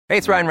Hey,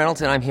 it's Ryan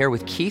Reynolds, and I'm here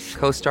with Keith,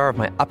 co-star of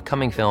my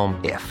upcoming film,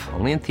 If,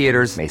 only in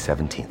theaters May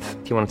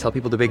 17th. Do you want to tell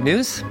people the big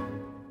news?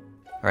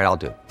 All right, I'll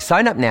do it.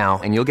 Sign up now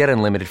and you'll get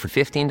unlimited for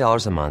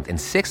 $15 a month and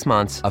 6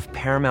 months of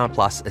Paramount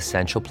Plus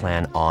Essential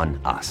Plan on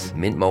us.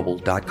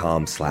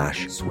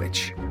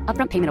 MintMobile.com/switch.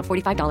 Upfront payment of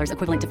 $45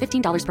 equivalent to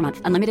 $15 per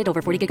month. Unlimited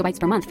over 40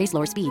 gigabytes per month. Face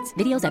lower speeds.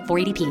 Videos at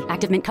 480p.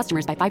 Active Mint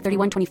customers by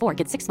 531.24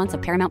 get 6 months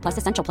of Paramount Plus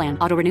Essential Plan.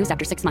 Auto renews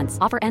after 6 months.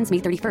 Offer ends May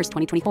 31st,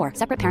 2024.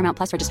 Separate Paramount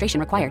Plus registration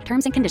required.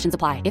 Terms and conditions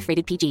apply if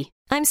rated PG.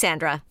 I'm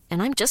Sandra,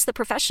 and I'm just the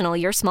professional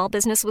your small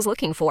business was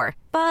looking for.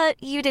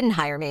 But you didn't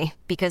hire me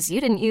because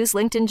you didn't use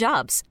LinkedIn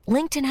Jobs.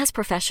 LinkedIn has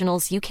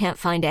professionals you can't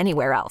find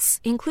anywhere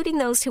else, including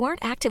those who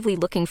aren't actively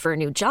looking for a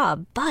new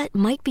job, but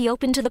might be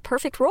open to the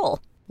perfect role,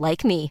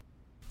 like me.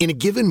 In a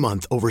given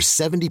month, over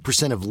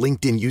 70% of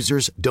LinkedIn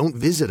users don't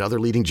visit other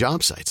leading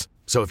job sites.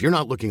 So if you're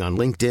not looking on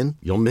LinkedIn,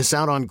 you'll miss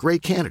out on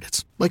great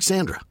candidates like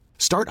Sandra.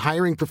 Start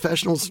hiring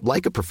professionals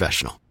like a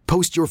professional.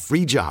 Post your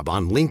free job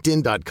on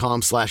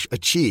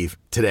linkedin.com/achieve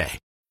today.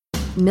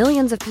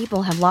 Millions of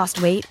people have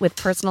lost weight with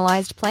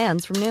personalized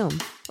plans from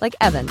Noom. Like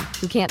Evan,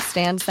 who can't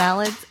stand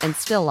salads and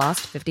still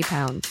lost 50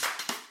 pounds.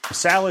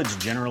 Salads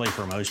generally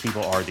for most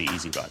people are the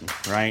easy button,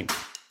 right?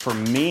 For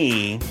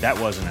me, that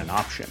wasn't an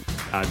option.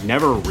 I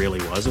never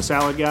really was a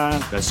salad guy.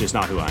 That's just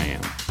not who I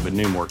am. But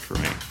Noom worked for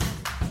me.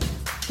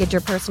 Get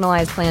your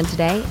personalized plan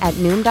today at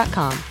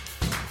Noom.com.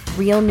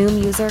 Real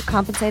Noom user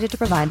compensated to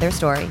provide their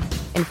story.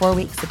 In 4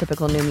 weeks, the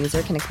typical Noom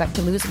user can expect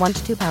to lose 1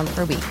 to 2 pounds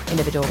per week.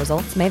 Individual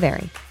results may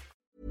vary.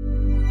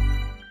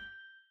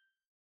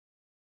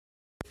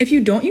 If you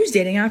don't use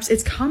dating apps,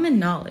 it's common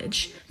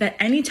knowledge that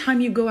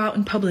anytime you go out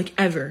in public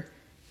ever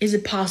is a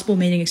possible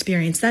mating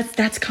experience.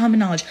 That's common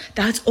knowledge.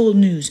 That's old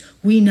news.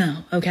 We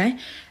know, okay?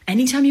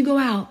 Anytime you go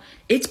out,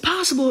 it's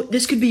possible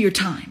this could be your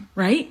time,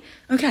 right?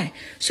 Okay,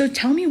 so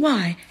tell me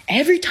why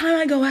every time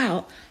I go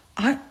out,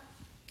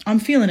 I'm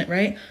feeling it,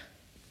 right?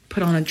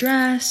 Put on a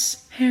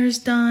dress, hair's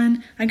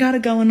done, I got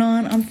it going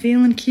on, I'm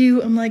feeling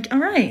cute. I'm like, all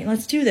right,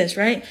 let's do this,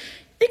 right?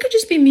 It could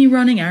just be me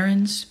running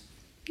errands.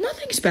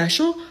 Nothing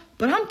special,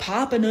 but I'm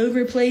popping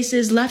over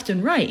places left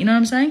and right, you know what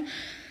I'm saying?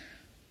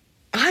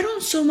 I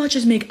don't so much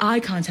as make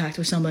eye contact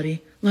with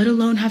somebody, let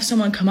alone have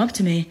someone come up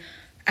to me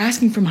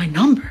asking for my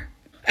number.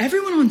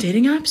 Everyone on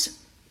dating apps,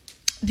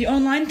 the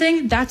online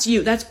thing, that's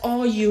you. That's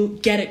all you.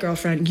 Get it,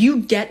 girlfriend.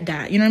 You get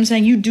that. You know what I'm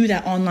saying? You do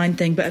that online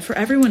thing. But for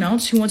everyone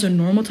else who wants a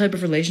normal type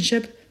of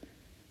relationship,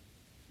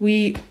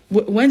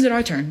 when's it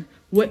our turn?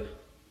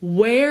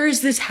 Where is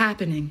this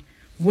happening?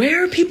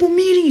 Where are people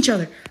meeting each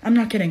other? I'm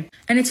not kidding.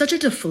 And it's such a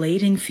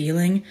deflating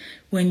feeling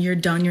when you're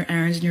done your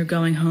errands and you're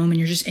going home and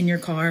you're just in your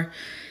car,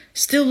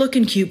 still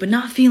looking cute, but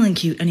not feeling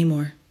cute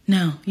anymore.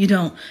 No, you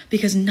don't,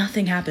 because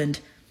nothing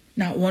happened.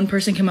 Not one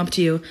person came up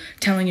to you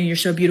telling you you're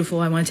so beautiful,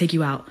 I want to take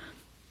you out.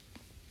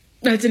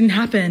 That didn't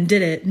happen,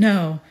 did it?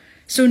 No.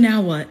 So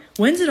now what?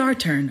 When's it our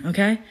turn,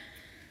 okay?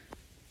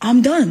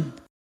 I'm done.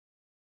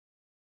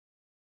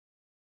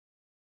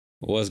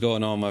 What's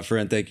going on, my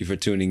friend? Thank you for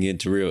tuning in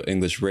to Real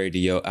English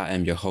Radio. I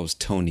am your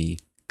host, Tony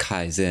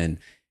Kaizen.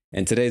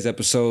 And today's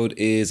episode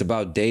is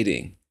about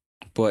dating,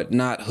 but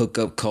not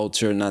hookup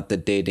culture, not the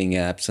dating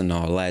apps and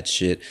all that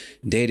shit.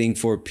 Dating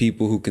for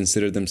people who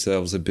consider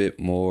themselves a bit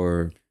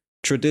more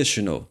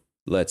traditional,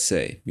 let's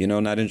say. You know,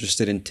 not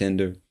interested in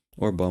Tinder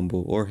or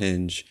Bumble or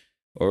Hinge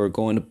or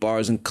going to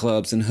bars and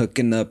clubs and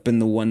hooking up in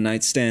the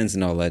one-night stands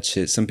and all that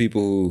shit. Some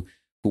people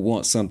who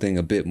want something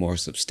a bit more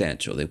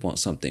substantial. They want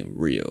something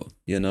real,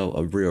 you know,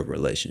 a real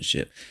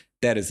relationship.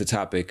 That is the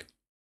topic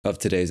of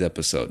today's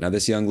episode. Now,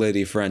 this young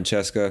lady,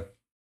 Francesca,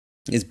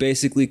 is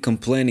basically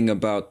complaining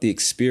about the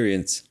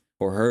experience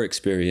or her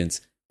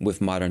experience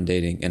with modern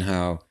dating and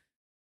how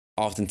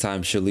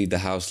oftentimes she'll leave the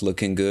house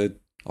looking good,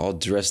 all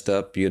dressed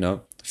up, you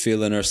know,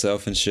 feeling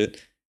herself and shit.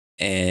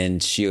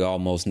 And she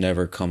almost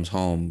never comes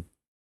home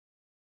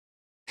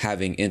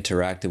having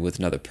interacted with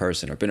another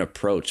person or been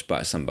approached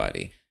by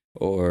somebody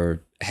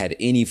or had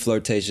any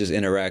flirtatious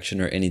interaction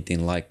or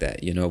anything like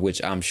that, you know,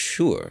 which I'm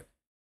sure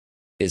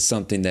is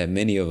something that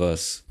many of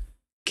us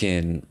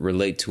can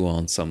relate to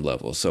on some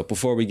level. So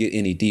before we get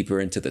any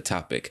deeper into the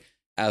topic,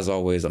 as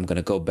always, I'm going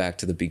to go back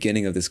to the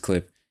beginning of this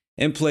clip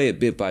and play it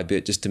bit by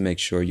bit just to make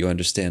sure you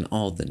understand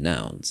all the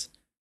nouns,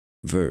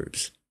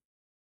 verbs,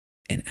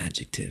 and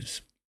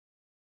adjectives.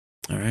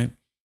 All right.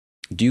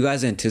 Do you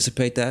guys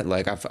anticipate that?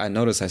 Like I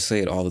notice I say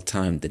it all the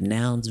time. The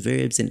nouns,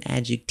 verbs, and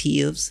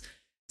adjectives.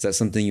 Is that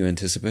something you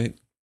anticipate?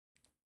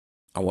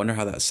 I wonder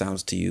how that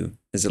sounds to you.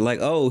 Is it like,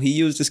 oh, he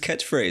used his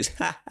catchphrase?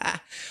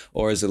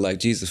 Or is it like,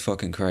 Jesus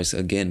fucking Christ,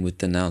 again with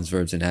the nouns,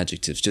 verbs, and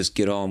adjectives? Just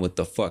get on with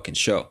the fucking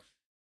show.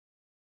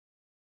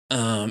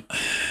 I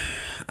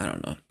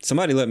don't know.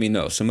 Somebody let me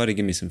know. Somebody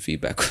give me some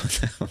feedback on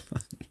that one.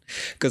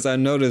 Because I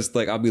noticed,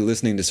 like, I'll be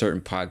listening to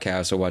certain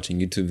podcasts or watching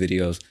YouTube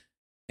videos,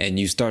 and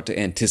you start to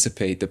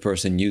anticipate the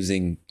person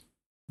using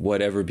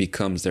whatever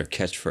becomes their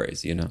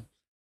catchphrase, you know?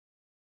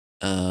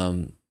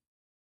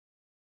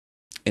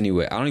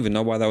 Anyway, I don't even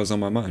know why that was on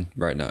my mind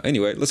right now.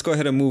 Anyway, let's go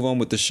ahead and move on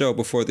with the show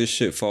before this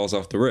shit falls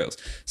off the rails.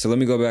 So let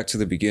me go back to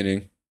the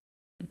beginning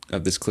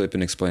of this clip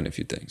and explain a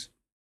few things.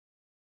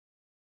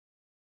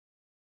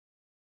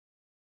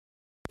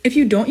 If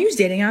you don't use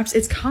dating apps,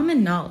 it's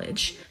common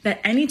knowledge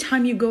that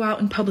anytime you go out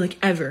in public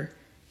ever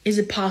is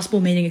a possible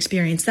mating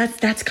experience.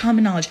 That's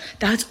common knowledge.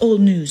 That's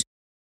old news.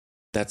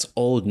 That's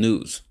old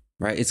news,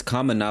 right? It's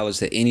common knowledge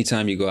that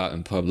anytime you go out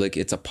in public,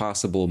 it's a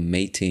possible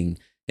mating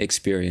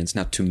experience.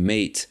 Now, to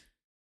mate,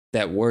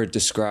 that word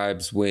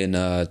describes when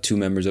two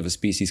members of a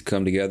species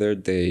come together,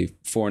 they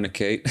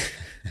fornicate,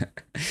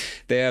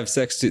 they have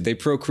sex, they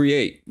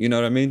procreate. You know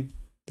what I mean?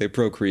 They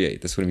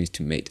procreate. That's what it means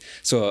to mate.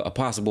 So a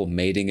possible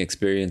mating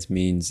experience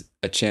means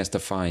a chance to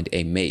find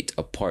a mate,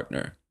 a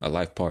partner, a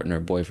life partner,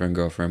 boyfriend,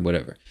 girlfriend,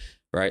 whatever,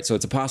 right? So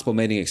it's a possible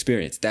mating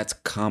experience. That's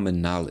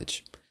common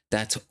knowledge.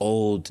 That's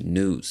old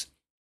news.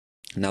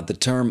 Now, the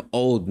term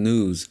old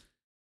news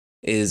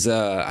is,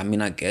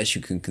 I guess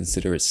you can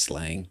consider it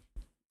slang.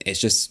 It's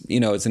just,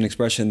 it's an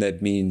expression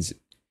that means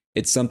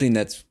it's something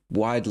that's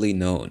widely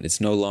known.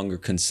 It's no longer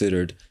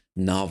considered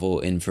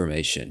novel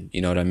information.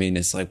 You know what I mean?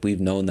 It's like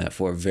we've known that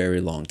for a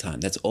very long time.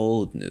 That's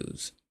old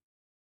news.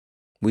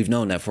 We've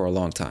known that for a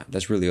long time.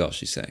 That's really all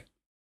she's saying.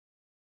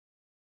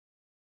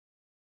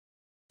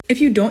 If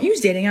you don't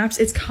use dating apps,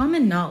 it's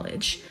common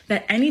knowledge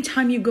that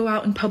anytime you go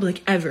out in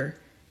public ever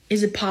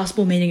is a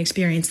possible mating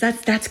experience.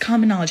 That's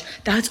common knowledge.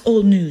 That's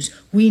old news.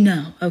 We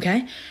know,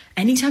 okay?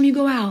 Anytime you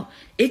go out,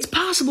 it's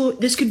possible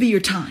this could be your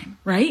time,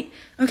 right?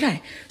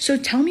 Okay, so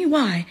tell me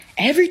why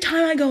every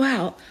time I go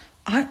out,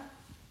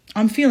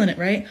 I'm feeling it,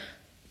 right?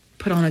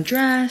 Put on a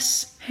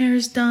dress,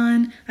 hair's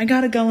done, I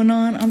got it going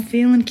on, I'm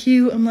feeling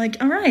cute. I'm like,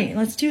 all right,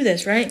 let's do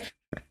this, right?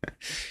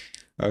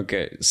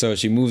 Okay, so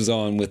she moves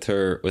on with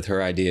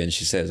her idea and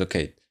she says,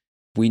 okay,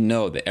 we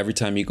know that every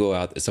time you go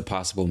out, it's a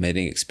possible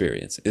mating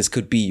experience. This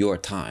could be your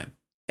time.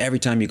 Every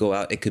time you go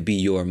out, it could be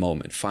your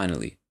moment,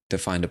 finally, to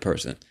find a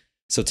person.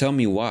 So tell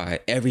me why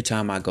every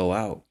time I go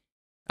out,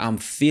 I'm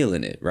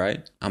feeling it,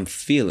 right? I'm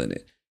feeling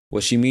it.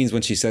 What she means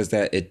when she says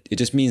that, it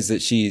just means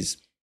that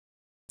she's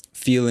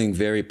feeling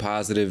very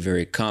positive,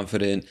 very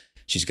confident.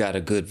 She's got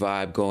a good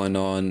vibe going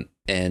on,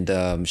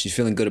 and she's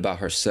feeling good about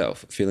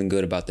herself, feeling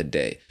good about the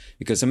day.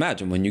 Because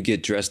imagine when you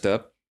get dressed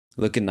up,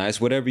 looking nice,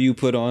 whatever you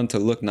put on to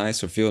look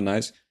nice or feel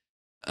nice,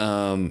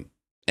 and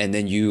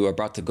then you are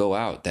about to go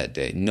out that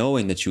day,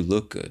 knowing that you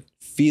look good,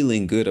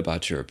 feeling good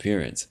about your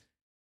appearance.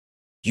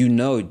 You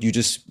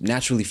just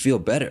naturally feel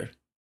better.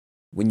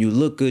 When you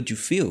look good, you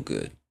feel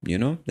good,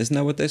 Isn't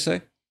that what they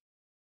say?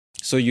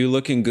 So you're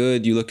looking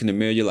good, you look in the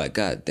mirror, you're like,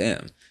 God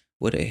damn,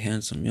 what a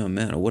handsome young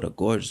man, or what a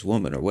gorgeous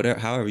woman, or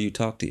whatever, however you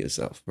talk to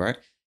yourself, right?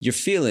 You're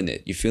feeling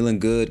it. You're feeling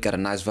good, got a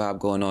nice vibe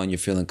going on, you're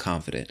feeling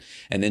confident.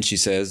 And then she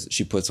says,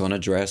 she puts on a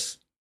dress,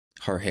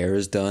 her hair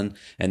is done,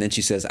 and then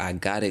she says, I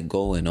got it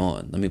going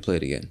on. Let me play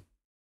it again.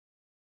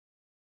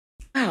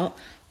 Wow,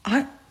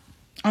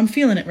 I'm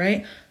feeling it,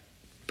 right?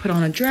 Put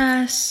on a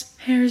dress,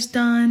 hair's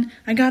done,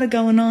 I got it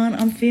going on,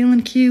 I'm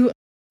feeling cute.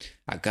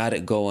 I got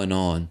it going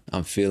on,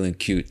 I'm feeling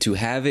cute. To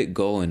have it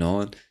going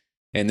on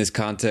in this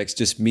context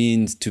just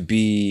means to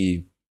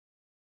be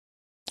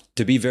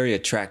very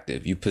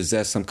attractive. You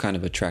possess some kind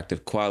of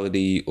attractive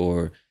quality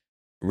or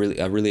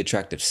a really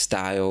attractive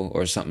style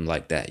or something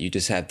like that. You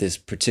just have this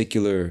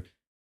particular,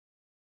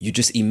 you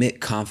just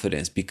emit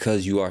confidence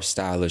because you are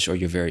stylish or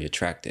you're very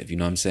attractive. You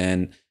know what I'm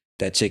saying?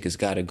 That chick has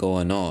got it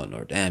going on,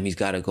 or damn, he's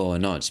got it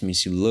going on. It just means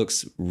she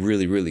looks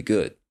really, really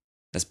good.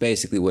 That's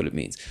basically what it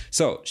means.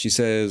 So she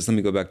says, let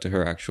me go back to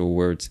her actual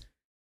words.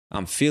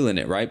 I'm feeling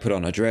it, right? Put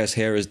on a dress,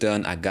 hair is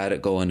done. I got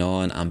it going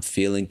on. I'm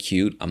feeling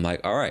cute. I'm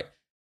like, all right,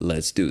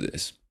 let's do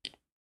this.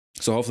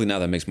 So hopefully now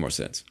that makes more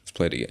sense. Let's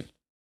play it again.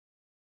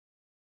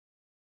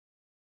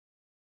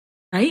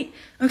 Right?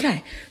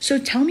 Okay, so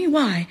tell me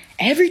why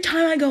every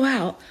time I go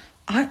out,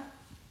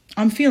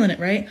 I'm feeling it,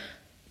 right?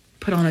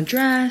 Put on a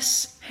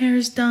dress,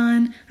 hair's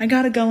done, I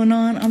got it going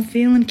on, I'm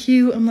feeling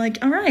cute. I'm like,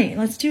 all right,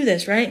 let's do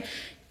this, right?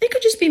 It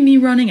could just be me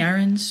running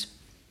errands.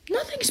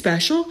 Nothing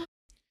special.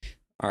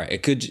 All right,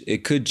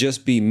 it could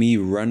just be me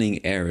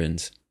running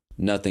errands.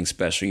 Nothing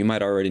special. You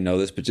might already know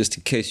this, but just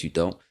in case you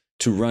don't,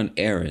 to run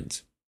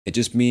errands, it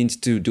just means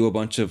to do a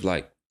bunch of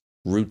like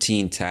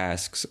routine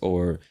tasks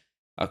or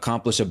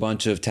accomplish a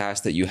bunch of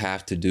tasks that you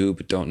have to do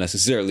but don't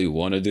necessarily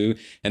want to do.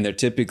 And they're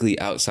typically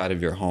outside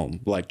of your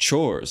home. Like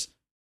chores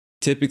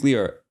typically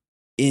are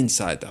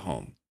inside the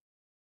home.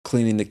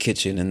 Cleaning the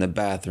kitchen and the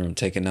bathroom,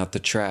 taking out the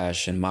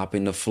trash and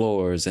mopping the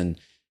floors and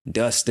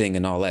dusting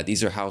and all that.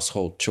 These are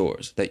household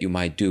chores that you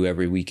might do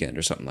every weekend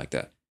or something like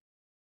that.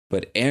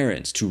 But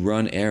errands, to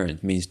run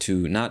errands, means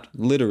to not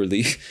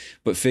literally,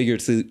 but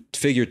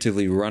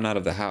figuratively run out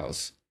of the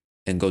house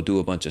and go do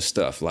a bunch of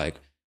stuff. Like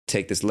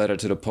take this letter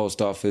to the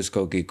post office,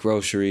 go get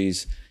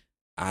groceries,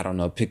 I don't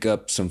know, pick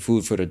up some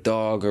food for the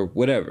dog or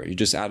whatever. You're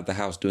just out of the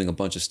house doing a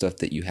bunch of stuff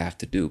that you have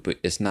to do, but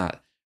it's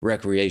not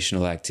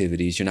recreational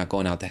activities. You're not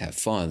going out to have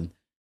fun.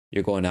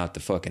 You're going out to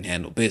fucking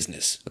handle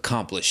business,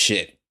 accomplish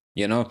shit,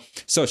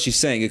 So she's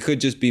saying it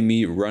could just be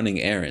me running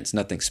errands,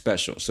 nothing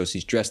special. So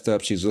she's dressed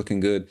up, she's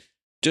looking good,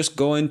 just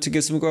going to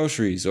get some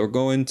groceries or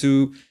going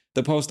to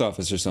the post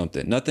office or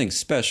something. Nothing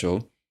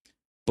special,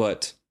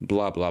 but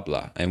blah, blah,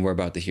 blah. And we're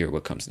about to hear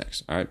what comes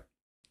next. All right,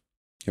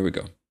 here we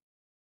go.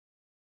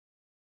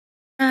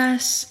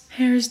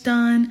 hair's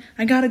done,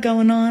 I got it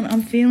going on,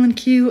 I'm feeling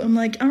cute. I'm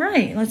like, all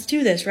right, let's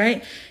do this,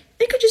 right?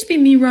 It could just be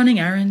me running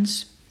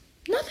errands.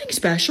 Nothing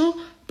special,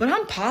 but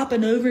I'm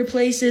popping over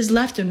places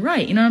left and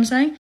right. You know what I'm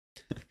saying?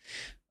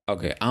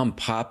 Okay, I'm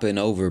popping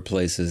over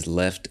places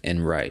left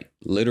and right.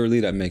 Literally,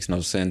 that makes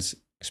no sense,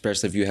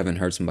 especially if you haven't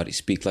heard somebody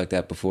speak like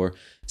that before.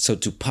 So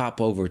to pop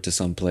over to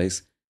some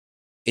place,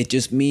 it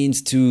just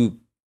means to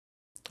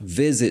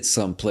visit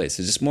some place.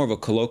 It's just more of a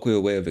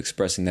colloquial way of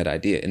expressing that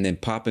idea. And then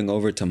popping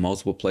over to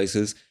multiple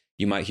places,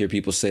 you might hear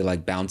people say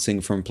like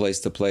bouncing from place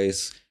to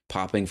place,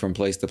 popping from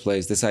place to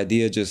place. This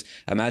idea, just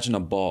imagine a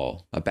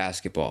ball, a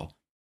basketball,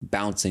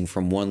 bouncing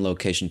from one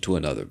location to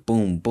another.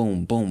 Boom,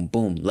 boom, boom,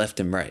 boom, left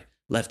and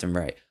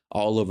right,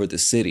 all over the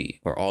city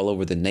or all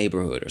over the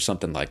neighborhood or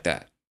something like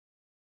that.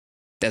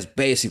 That's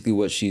basically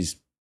what she's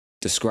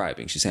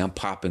describing. She's saying I'm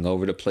popping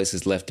over to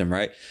places left and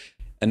right.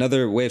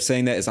 Another way of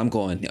saying that is I'm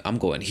going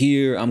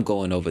here, I'm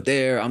going over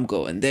there, I'm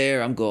going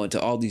there, I'm going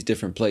to all these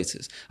different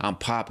places. I'm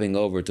popping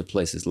over to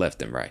places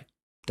left and right.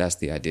 That's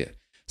the idea.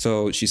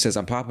 So she says,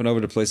 I'm popping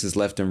over to places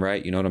left and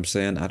right. You know what I'm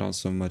saying? I don't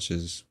so much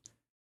as...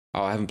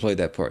 Oh, I haven't played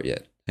that part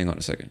yet. Hang on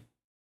a second.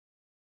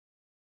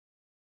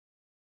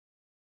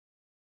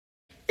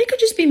 It could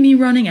just be me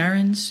running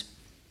errands.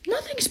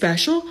 Nothing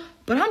special,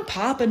 but I'm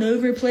popping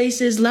over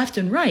places left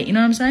and right. You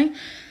know what I'm saying?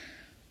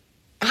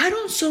 I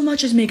don't so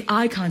much as make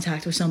eye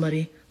contact with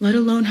somebody, let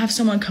alone have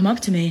someone come up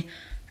to me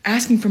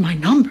asking for my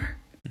number.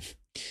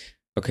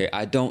 Okay,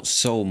 I don't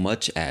so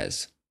much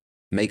as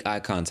make eye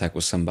contact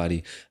with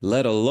somebody,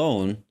 let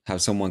alone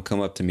have someone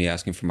come up to me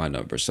asking for my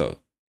number. So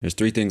there's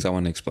three things I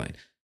want to explain.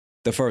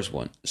 The first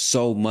one,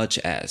 so much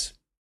as.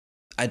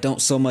 I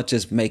don't so much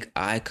as make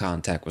eye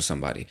contact with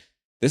somebody.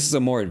 This is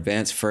a more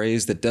advanced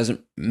phrase that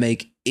doesn't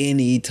make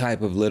any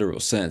type of literal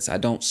sense. I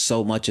don't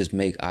so much as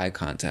make eye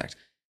contact.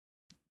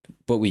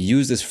 But we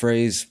use this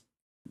phrase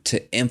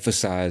to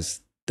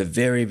emphasize the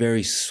very,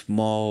 very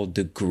small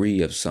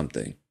degree of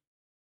something,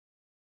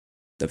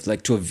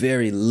 like to a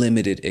very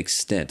limited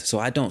extent. So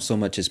I don't so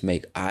much as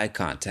make eye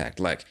contact.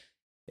 Like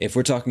if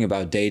we're talking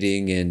about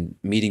dating and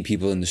meeting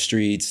people in the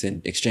streets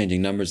and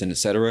exchanging numbers and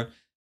etc.,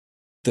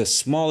 the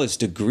smallest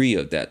degree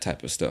of that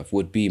type of stuff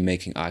would be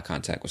making eye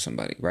contact with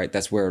somebody, right?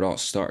 That's where it all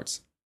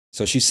starts.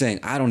 So she's saying,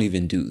 I don't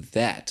even do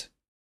that.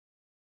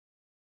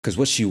 Because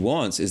what she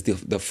wants is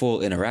the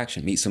full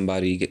interaction. Meet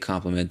somebody, get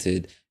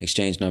complimented,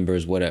 exchange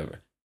numbers,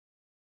 whatever.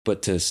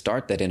 But to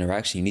start that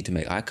interaction, you need to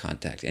make eye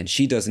contact. And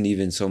she doesn't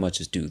even so much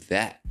as do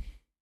that.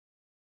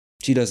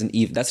 She doesn't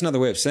even, that's another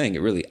way of saying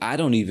it, really. I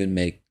don't even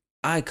make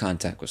eye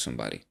contact with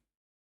somebody.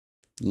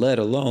 Let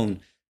alone,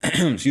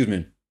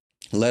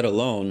 let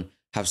alone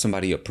have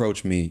somebody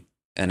approach me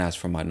and ask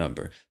for my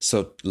number.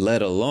 So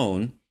let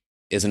alone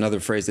is another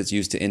phrase that's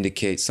used to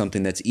indicate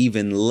something that's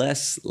even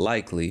less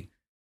likely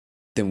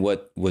than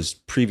what was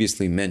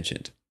previously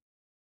mentioned.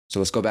 So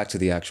let's go back to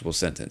the actual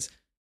sentence.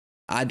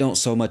 I don't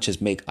so much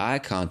as make eye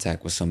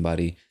contact with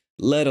somebody,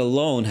 let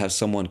alone have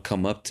someone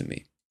come up to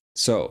me.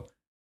 So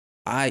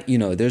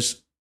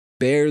there's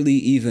barely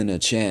even a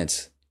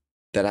chance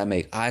that I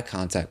make eye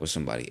contact with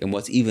somebody. And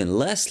what's even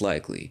less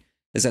likely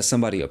is that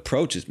somebody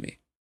approaches me,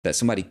 that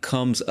somebody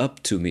comes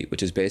up to me,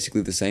 which is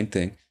basically the same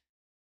thing,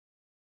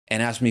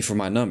 and asks me for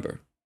my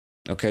number.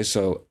 Okay,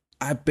 so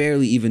I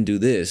barely even do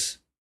this.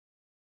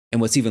 And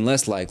what's even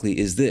less likely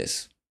is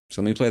this.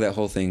 So let me play that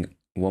whole thing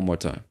one more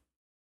time.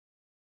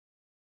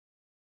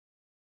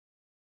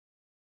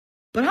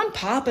 But I'm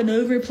popping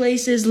over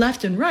places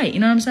left and right. You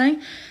know what I'm saying?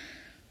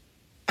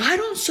 I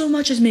don't so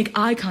much as make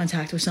eye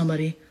contact with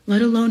somebody,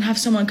 let alone have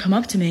someone come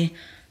up to me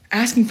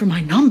asking for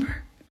my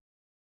number.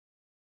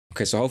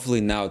 Okay, so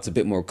hopefully now it's a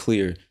bit more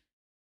clear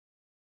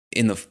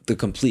in the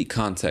complete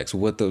context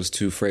what those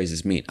two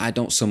phrases mean. I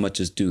don't so much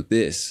as do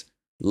this,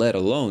 let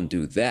alone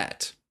do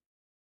that.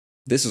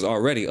 This is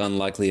already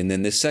unlikely, and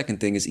then this second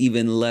thing is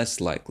even less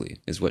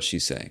likely, is what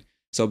she's saying.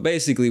 So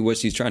basically what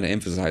she's trying to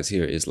emphasize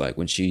here is like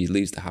when she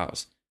leaves the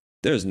house,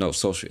 there's no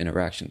social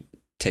interaction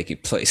taking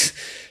place.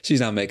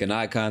 She's not making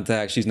eye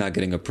contact. She's not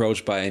getting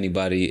approached by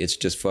anybody. It's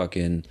just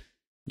fucking,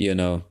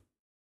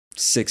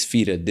 6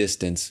 feet of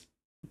distance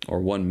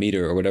or 1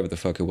 meter or whatever the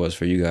fuck it was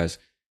for you guys.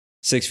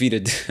 6 feet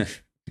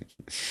of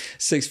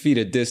 6 feet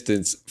of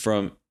distance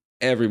from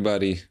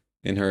everybody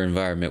in her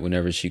environment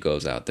whenever she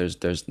goes out.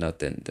 There's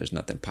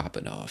nothing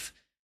popping off.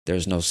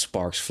 There's no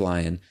sparks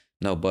flying,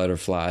 no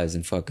butterflies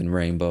and fucking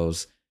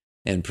rainbows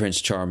and Prince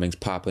Charming's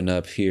popping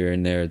up here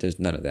and there. There's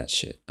none of that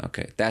shit.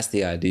 Okay, that's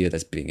the idea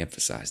that's being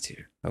emphasized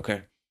here.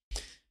 Okay?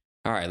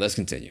 All right, let's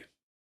continue.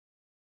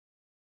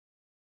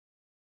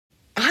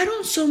 I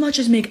don't so much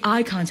as make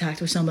eye contact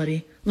with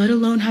somebody, let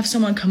alone have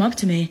someone come up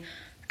to me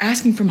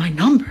asking for my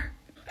number.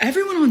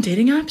 Everyone on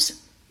dating apps,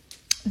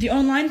 the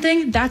online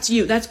thing, that's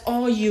you. That's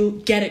all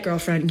you. Get it,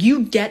 girlfriend.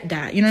 You get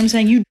that. You know what I'm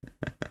saying?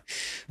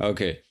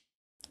 Okay.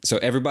 So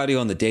everybody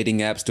on the dating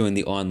apps doing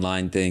the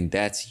online thing,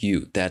 that's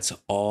you. That's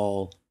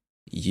all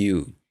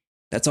you.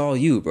 That's all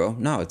you, bro.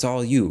 No, it's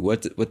all you.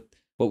 What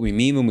we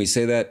mean when we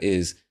say that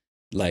is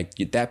like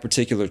that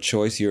particular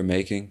choice you're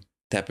making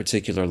that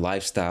particular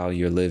lifestyle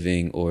you're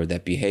living or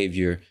that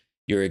behavior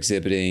you're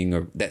exhibiting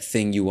or that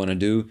thing you want to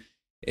do.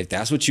 If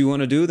that's what you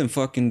want to do, then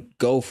fucking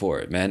go for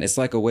it, man. It's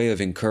like a way of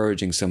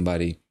encouraging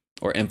somebody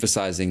or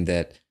emphasizing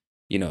that,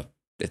 you know,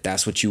 if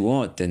that's what you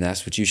want, then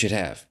that's what you should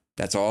have.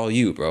 That's all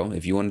you, bro.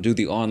 If you want to do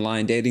the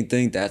online dating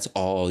thing, that's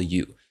all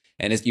you.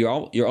 And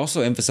you're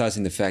also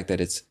emphasizing the fact that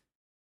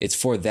it's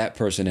for that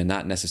person and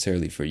not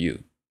necessarily for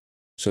you.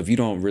 So if you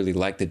don't really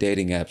like the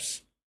dating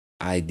apps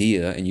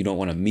idea and you don't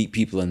want to meet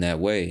people in that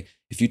way,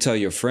 if you tell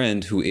your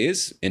friend who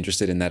is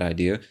interested in that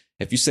idea,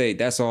 if you say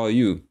that's all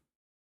you,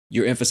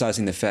 you're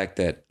emphasizing the fact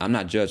that I'm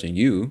not judging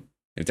you.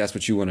 If that's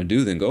what you want to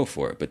do, then go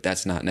for it. But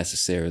that's not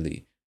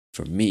necessarily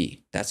for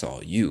me. That's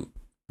all you,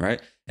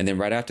 right? And then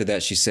right after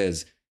that, she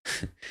says,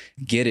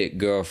 get it,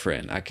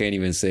 girlfriend. I can't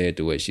even say it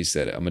the way she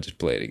said it. I'm going to just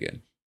play it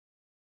again.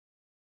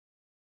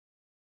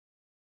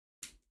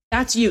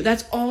 That's you.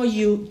 That's all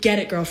you. Get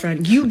it,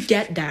 girlfriend. You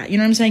get that. You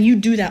know what I'm saying? You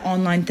do that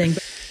online thing.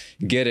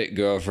 Get it,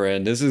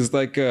 girlfriend. This is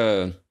like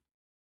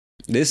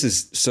this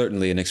is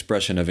certainly an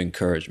expression of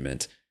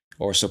encouragement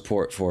or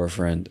support for a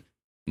friend.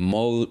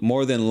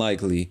 More than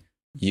likely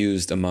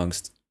used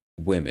amongst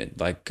women.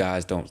 Like,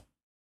 guys don't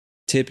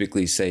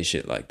typically say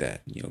shit like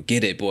that. You know,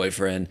 get it,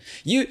 boyfriend.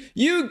 You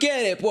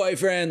get it,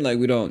 boyfriend. Like,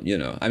 we don't, you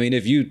know. I mean,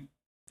 if you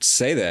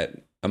say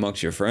that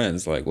amongst your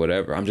friends, like,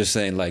 whatever. I'm just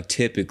saying, like,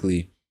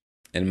 typically,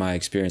 in my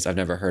experience, I've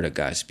never heard a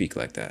guy speak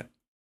like that.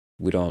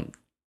 We don't,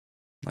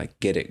 like,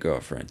 get it,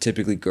 girlfriend.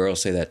 Typically,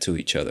 girls say that to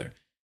each other.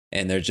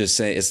 And they're just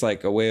saying, it's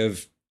like a way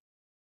of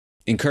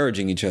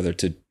encouraging each other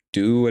to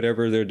do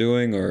whatever they're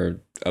doing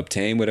or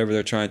obtain whatever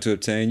they're trying to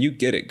obtain. You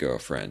get it,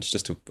 girlfriend. It's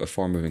just a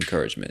form of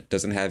encouragement. It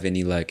doesn't have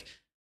any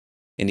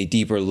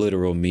deeper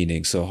literal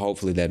meaning. So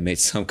hopefully that made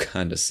some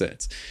kind of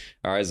sense.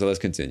 All right, so let's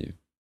continue.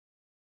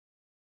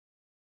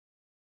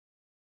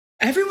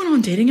 Everyone on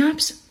dating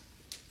apps,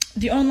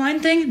 the online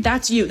thing,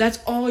 that's you. That's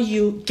all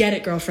you. Get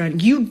it,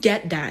 girlfriend. You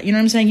get that. You know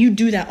what I'm saying? You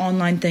do that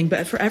online thing.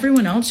 But for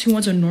everyone else who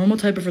wants a normal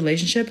type of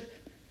relationship,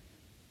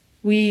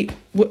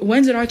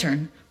 when's it our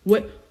turn?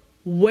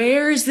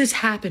 Where is this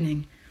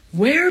happening?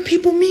 Where are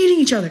people meeting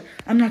each other?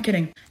 I'm not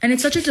kidding. And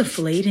it's such a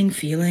deflating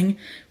feeling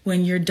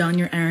when you're done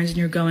your errands and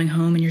you're going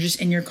home and you're just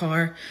in your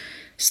car,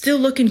 still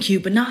looking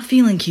cute, but not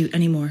feeling cute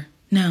anymore.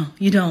 No,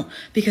 you don't,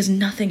 because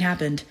nothing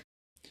happened.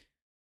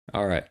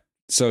 All right.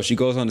 So she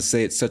goes on to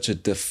say it's such a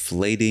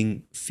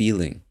deflating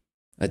feeling,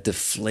 right?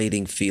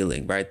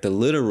 The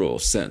literal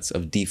sense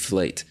of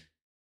deflate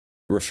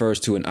refers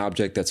to an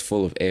object that's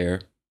full of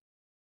air,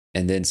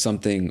 and then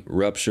something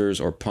ruptures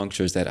or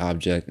punctures that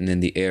object, and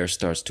then the air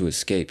starts to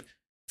escape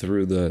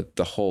through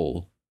the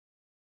hole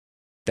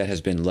that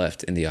has been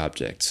left in the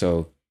object.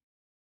 So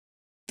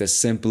the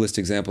simplest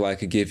example I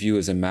could give you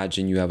is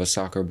imagine you have a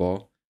soccer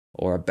ball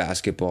or a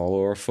basketball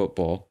or a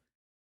football,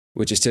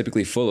 which is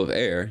typically full of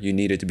air. You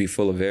need it to be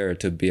full of air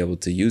to be able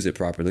to use it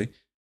properly.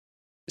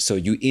 So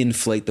you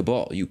inflate the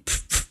ball. You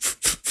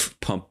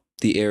pump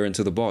the air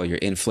into the ball. You're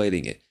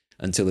inflating it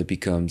until it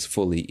becomes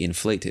fully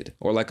inflated.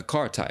 Or like a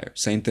car tire,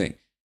 same thing.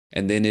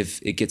 And then if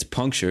it gets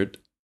punctured,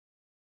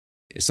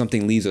 if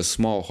something leaves a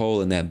small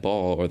hole in that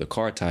ball or the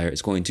car tire,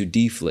 it's going to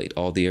deflate.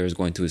 All the air is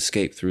going to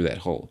escape through that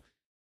hole.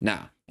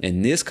 Now,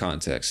 in this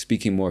context,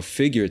 speaking more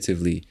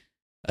figuratively,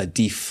 a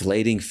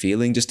deflating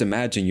feeling, just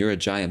imagine you're a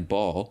giant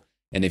ball,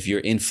 and if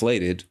you're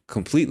inflated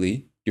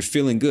completely, you're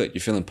feeling good.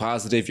 You're feeling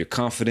positive. You're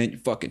confident.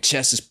 Your fucking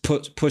chest is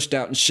pushed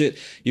out and shit.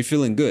 You're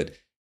feeling good.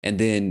 And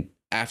then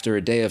after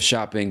a day of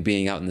shopping,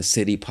 being out in the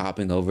city,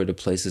 popping over to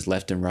places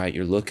left and right,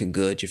 you're looking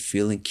good. You're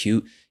feeling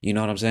cute. You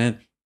know what I'm saying?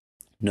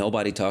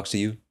 Nobody talks to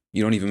you.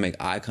 You don't even make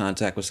eye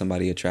contact with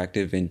somebody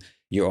attractive, and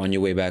you're on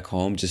your way back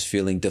home just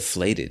feeling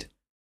deflated,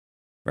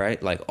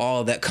 right? Like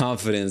all that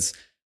confidence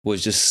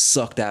was just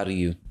sucked out of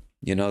you.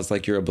 You know, it's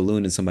like you're a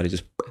balloon and somebody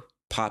just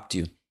popped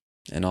you,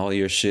 and all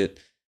your shit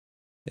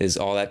is,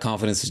 all that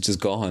confidence is just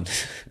gone.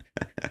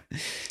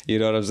 You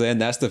know what I'm saying?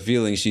 That's the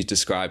feeling she's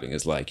describing.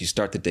 It's like you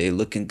start the day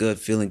looking good,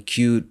 feeling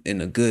cute, in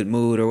a good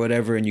mood or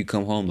whatever, and you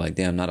come home like,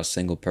 damn, not a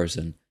single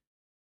person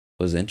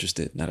was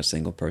interested. Not a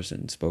single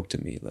person spoke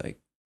to me. Like,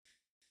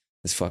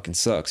 this fucking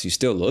sucks. You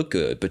still look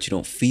good, but you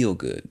don't feel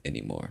good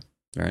anymore,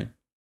 right?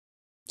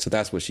 So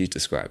that's what she's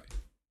describing.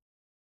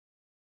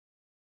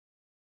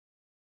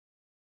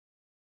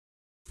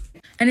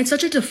 And it's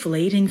such a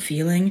deflating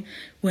feeling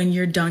when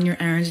you're done your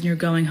errands and you're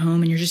going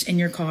home and you're just in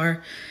your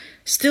car,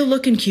 still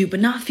looking cute, but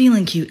not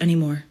feeling cute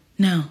anymore.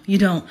 No, you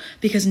don't,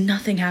 because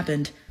nothing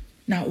happened.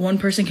 Not one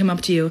person came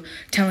up to you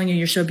telling you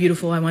you're so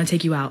beautiful, I want to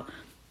take you out.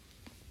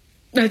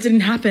 That didn't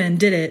happen,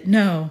 did it?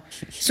 No.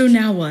 So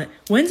now what?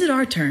 When's it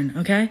our turn,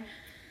 okay?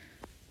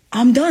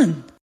 I'm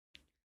done.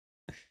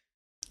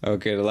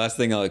 Okay, the last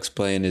thing I'll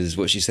explain is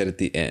what she said at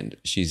the end.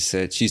 She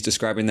said she's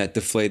describing that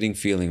deflating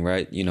feeling,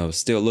 right? You know,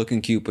 still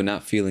looking cute, but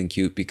not feeling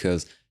cute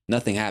because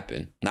nothing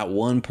happened. Not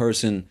one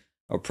person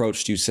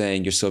approached you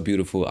saying, you're so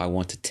beautiful, I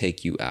want to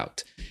take you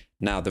out.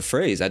 Now, the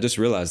phrase, I just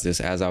realized this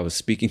as I was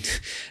speaking,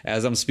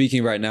 as I'm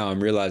speaking right now,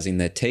 I'm realizing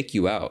that take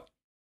you out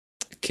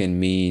can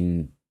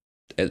mean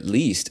at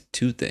least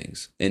two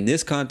things. In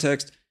this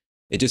context,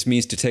 It just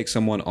means to take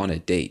someone on a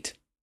date,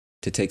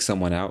 to take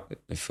someone out.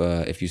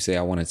 If you say,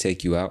 I want to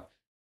take you out,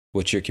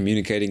 what you're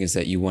communicating is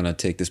that you want to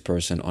take this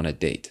person on a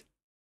date.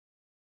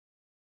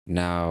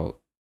 Now,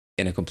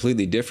 in a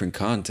completely different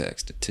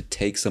context, to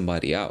take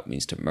somebody out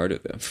means to murder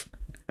them.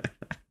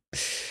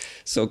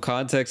 So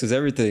context is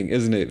everything,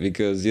 isn't it?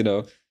 Because,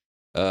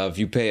 if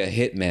you pay a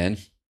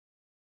hitman,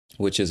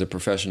 which is a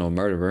professional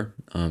murderer,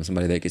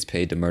 somebody that gets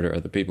paid to murder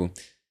other people,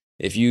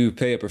 if you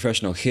pay a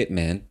professional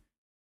hitman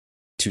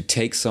to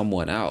take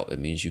someone out, it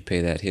means you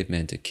pay that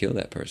hitman to kill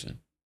that person.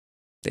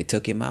 They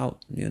took him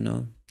out,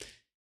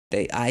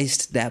 They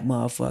iced that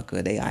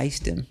motherfucker. They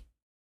iced him.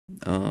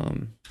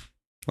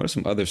 What are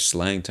some other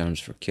slang terms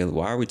for kill?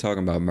 Why are we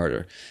talking about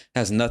murder? It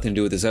has nothing to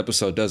do with this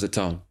episode, does it,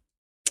 Tone?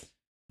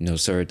 No,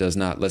 sir, it does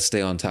not. Let's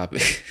stay on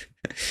topic.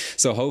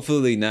 So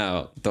hopefully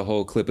now the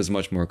whole clip is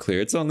much more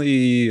clear. It's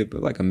only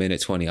like a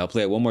minute 20. I'll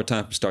play it one more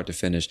time from start to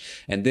finish.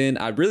 And then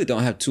I really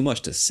don't have too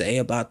much to say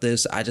about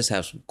this. I just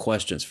have some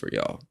questions for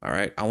y'all. All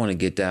right. I want to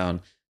get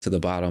down to the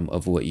bottom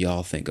of what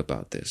y'all think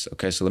about this.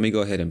 Okay. So let me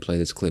go ahead and play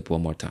this clip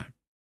one more time.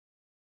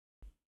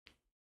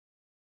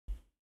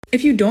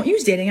 If you don't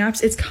use dating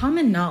apps, it's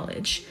common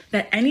knowledge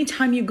that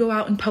anytime you go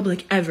out in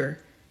public ever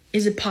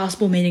is a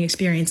possible mating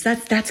experience.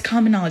 That's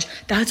common knowledge.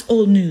 That's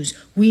old news.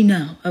 We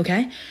know,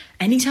 okay?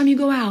 Anytime you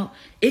go out,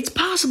 it's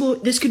possible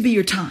this could be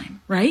your time,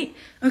 right?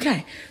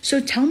 Okay, so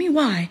tell me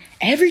why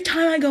every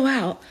time I go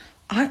out,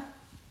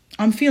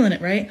 I'm feeling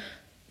it, right?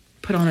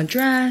 Put on a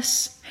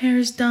dress,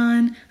 hair's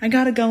done, I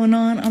got it going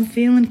on, I'm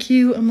feeling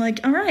cute. I'm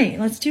like, all right,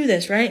 let's do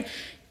this, right?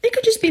 It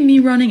could just be me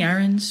running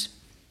errands.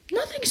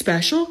 Nothing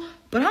special,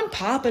 but I'm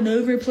popping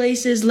over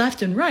places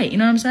left and right, you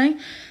know what I'm saying?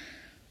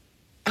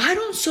 I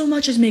don't so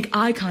much as make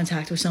eye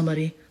contact with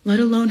somebody, let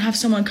alone have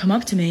someone come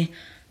up to me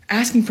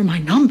asking for my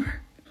number.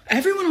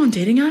 Everyone on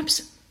dating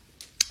apps,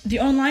 the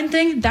online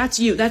thing, that's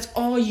you. That's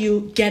all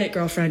you. Get it,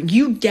 girlfriend.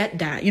 You get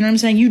that. You know what I'm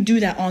saying? You do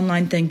that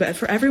online thing. But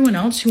for everyone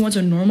else who wants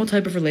a normal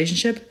type of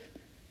relationship,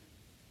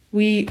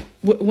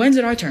 when's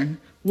it our turn?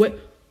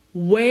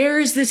 Where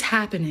is this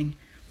happening?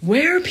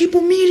 Where are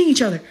people meeting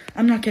each other?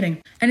 I'm not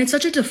kidding. And it's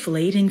such a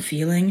deflating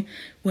feeling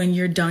when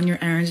you're done your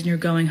errands and you're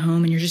going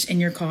home and you're just in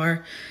your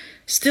car,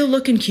 still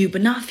looking cute,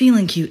 but not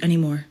feeling cute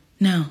anymore.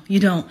 No, you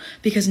don't,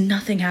 because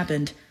nothing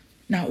happened.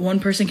 Not one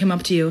person came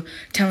up to you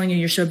telling you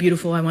you're so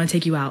beautiful, I want to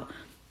take you out.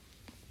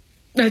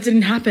 That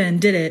didn't happen,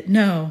 did it?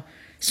 No.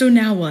 So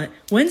now what?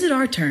 When's it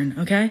our turn,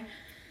 okay?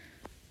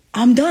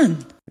 I'm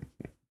done.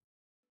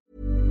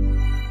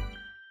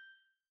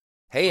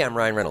 Hey, I'm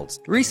Ryan Reynolds.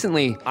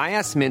 Recently, I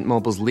asked Mint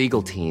Mobile's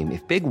legal team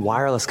if big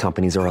wireless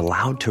companies are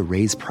allowed to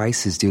raise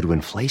prices due to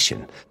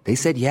inflation. They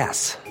said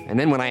yes. And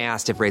then when I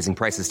asked if raising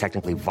prices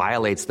technically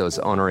violates those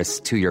onerous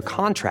two-year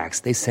contracts,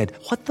 they said,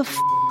 "What the f***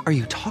 are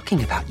you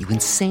talking about, you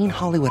insane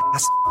Hollywood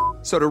ass?"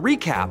 So to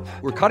recap,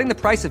 we're cutting the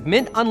price of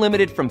Mint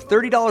Unlimited from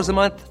 $30 a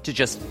month to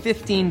just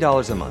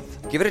 $15 a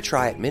month. Give it a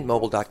try at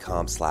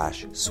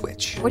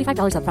mintmobile.com/switch.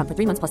 $45 up front for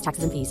 3 months plus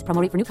taxes and fees.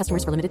 Promo rate for new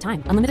customers for limited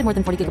time. Unlimited more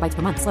than 40 gigabytes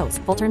per month. Slows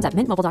full terms at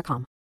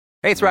mintmobile.com.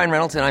 Hey, it's Ryan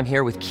Reynolds, and I'm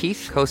here with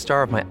Keith,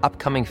 co-star of my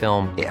upcoming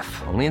film, If,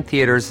 only in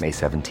theaters May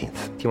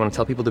 17th. Do you want to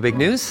tell people the big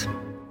news?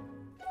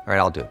 All right,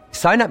 I'll do it.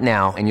 Sign up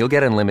now and you'll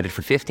get unlimited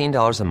for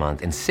 $15 a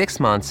month and 6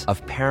 months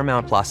of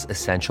Paramount Plus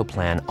Essential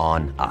Plan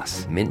on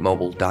us.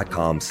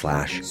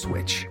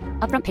 mintmobile.com/switch.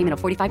 Upfront payment of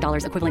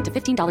 $45 equivalent to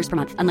 $15 per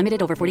month.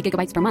 Unlimited over 40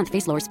 gigabytes per month.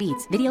 Face lower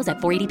speeds. Videos at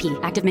 480p.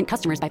 Active Mint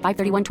customers by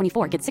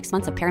 531.24 get 6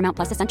 months of Paramount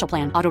Plus Essential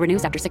Plan. Auto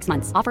renews after 6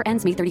 months. Offer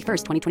ends May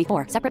 31st,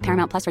 2024. Separate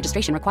Paramount Plus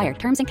registration required.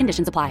 Terms and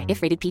conditions apply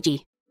if rated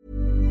PG.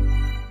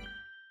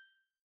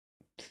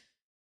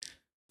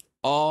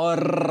 All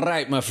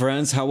right, my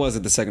friends. How was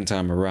it the second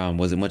time around?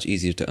 Was it much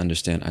easier to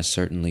understand? I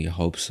certainly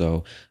hope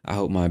so. I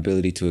hope my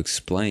ability to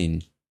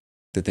explain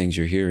the things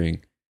you're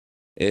hearing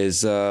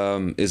is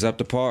up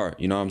to par.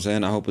 You know what I'm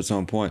saying? I hope it's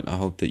on point. I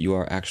hope that you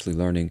are actually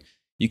learning.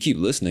 You keep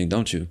listening,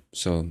 don't you?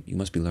 So you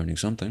must be learning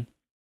something,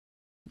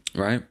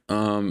 right?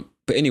 But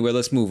anyway,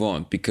 let's move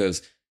on,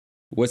 because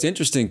what's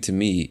interesting to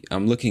me,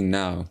 I'm looking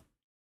now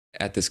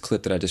at this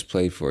clip that I just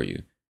played for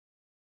you.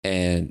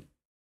 And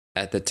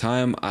at the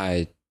time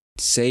I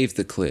saved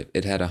the clip,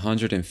 it had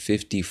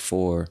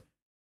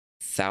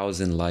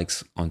 154,000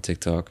 likes on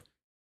TikTok,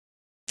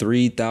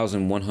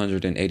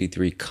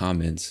 3,183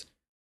 comments,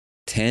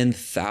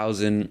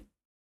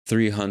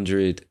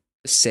 10,300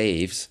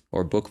 saves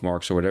or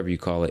bookmarks or whatever you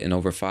call it, and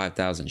over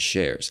 5,000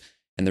 shares.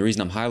 And the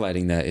reason I'm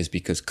highlighting that is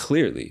because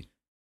clearly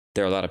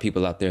there are a lot of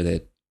people out there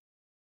that,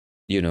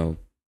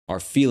 are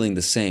feeling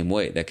the same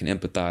way, that can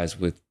empathize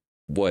with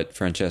what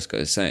Francesca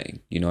is saying.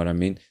 You know what I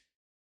mean?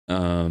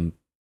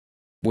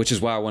 Which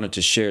is why I wanted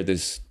to share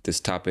this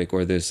topic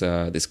or this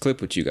clip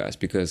with you guys,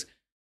 because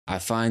I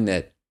find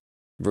that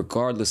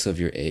regardless of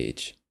your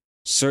age,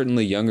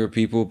 certainly younger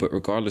people, but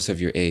regardless of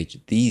your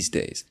age these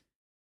days,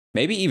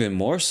 maybe even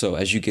more so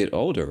as you get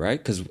older, right?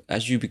 Because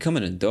as you become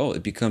an adult,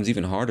 it becomes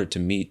even harder to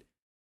meet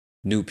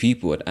new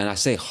people. And I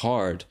say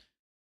hard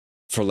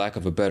for lack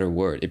of a better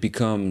word. It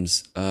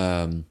becomes,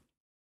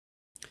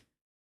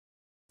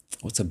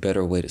 what's a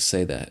better way to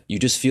say that? You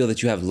just feel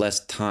that you have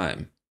less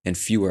time and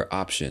fewer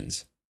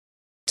options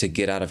to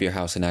get out of your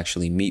house and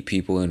actually meet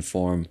people and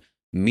form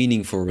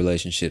meaningful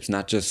relationships,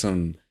 not just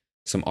some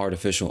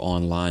artificial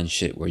online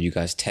shit where you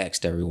guys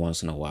text every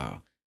once in a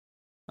while.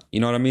 You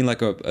know what I mean?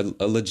 Like a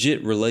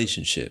legit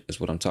relationship is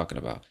what I'm talking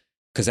about.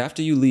 Because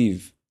after you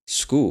leave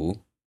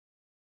school,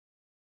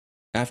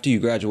 after you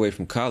graduate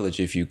from college,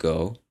 if you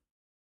go,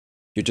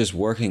 you're just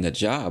working a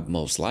job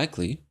most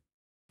likely.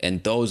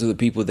 And those are the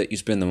people that you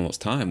spend the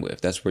most time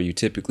with. That's where you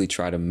typically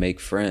try to make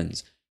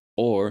friends.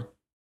 Or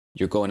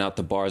you're going out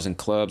to bars and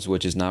clubs,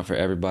 which is not for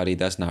everybody.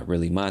 That's not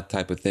really my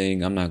type of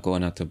thing. I'm not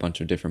going out to a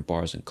bunch of different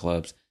bars and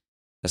clubs.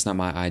 That's not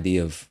my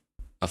idea of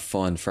a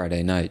fun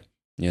Friday night,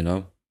 you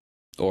know?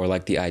 Or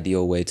like the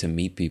ideal way to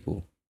meet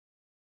people.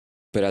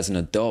 But as an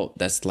adult,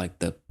 that's like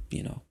the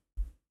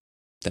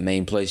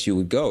main place you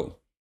would go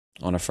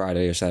on a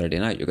Friday or Saturday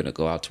night. You're going to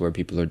go out to where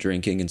people are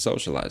drinking and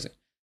socializing.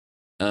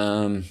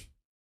 And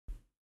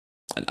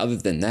other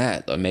than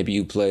that, or maybe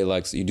you play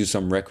you do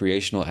some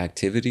recreational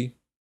activity.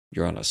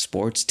 You're on a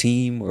sports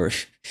team or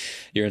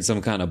you're in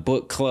some kind of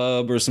book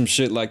club or some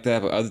shit like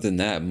that. But other than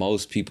that,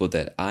 most people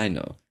that I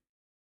know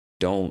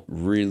don't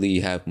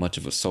really have much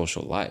of a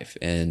social life.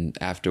 And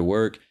after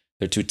work,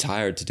 they're too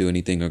tired to do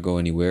anything or go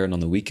anywhere. And on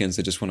the weekends,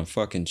 they just want to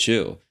fucking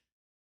chill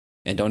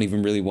and don't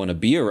even really want to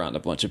be around a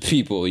bunch of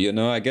people. You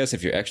know, I guess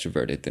if you're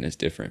extroverted, then it's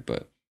different.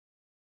 But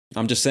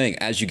I'm just saying,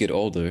 as you get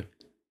older,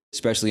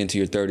 especially into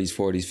your 30s,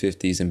 40s,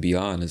 50s and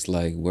beyond, it's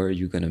like, where are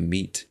you going to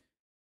meet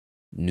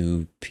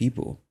new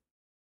people?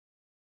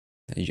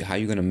 How are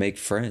you going to make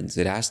friends?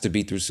 It has to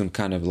be through some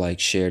kind of like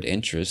shared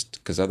interest,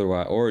 because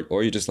otherwise, or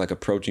you're just like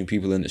approaching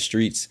people in the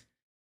streets,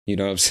 you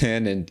know what I'm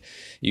saying? And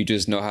you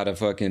just know how to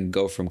fucking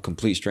go from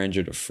complete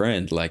stranger to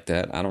friend like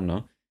that. I don't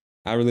know.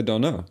 I really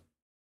don't know.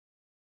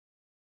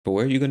 But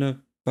where are you going to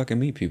fucking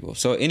meet people?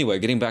 So anyway,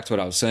 getting back to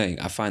what I was saying,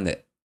 I find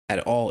that at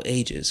all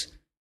ages,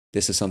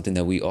 this is something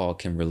that we all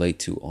can relate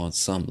to on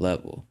some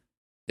level.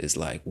 It's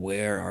like,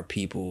 where are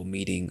people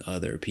meeting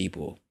other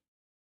people?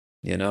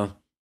 You know?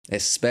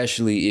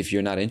 Especially if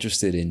you're not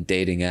interested in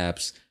dating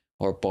apps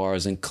or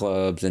bars and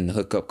clubs and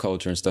hookup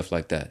culture and stuff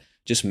like that.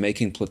 Just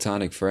making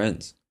platonic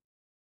friends.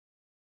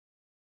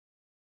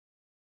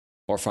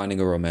 Or finding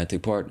a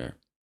romantic partner.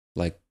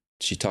 Like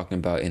she's talking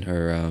about in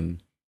her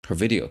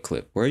video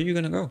clip. Where are you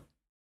going to go?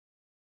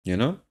 You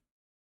know?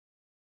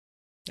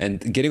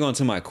 And getting on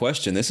to my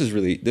question,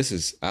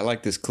 I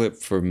like this clip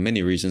for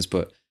many reasons,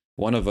 but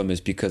one of them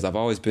is because I've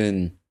always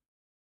been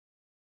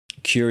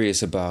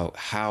curious about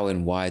how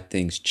and why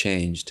things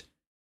changed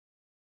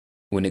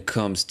when it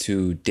comes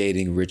to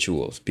dating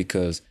rituals,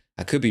 because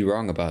I could be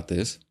wrong about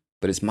this,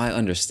 but it's my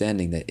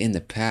understanding that in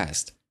the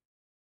past,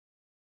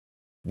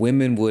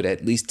 women would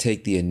at least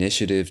take the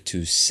initiative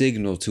to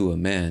signal to a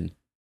man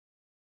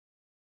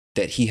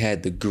that he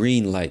had the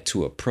green light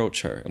to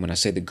approach her. And when I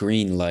say the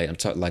green light, I'm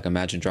talking like,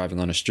 imagine driving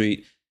on a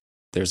street.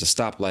 There's a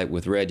stoplight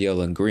with red,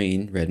 yellow, and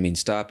green. Red means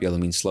stop, yellow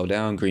means slow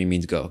down, green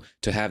means go.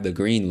 To have the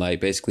green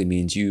light basically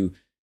means you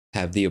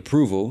have the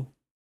approval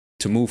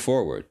to move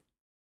forward,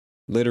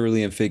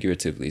 literally and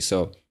figuratively.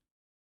 So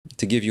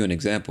to give you an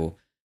example,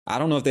 I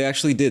don't know if they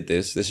actually did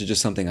this. This is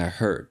just something I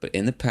heard. But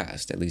in the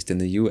past, at least in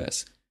the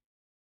US,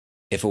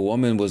 if a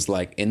woman was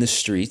like in the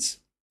streets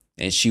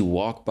and she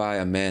walked by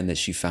a man that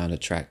she found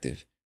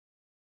attractive,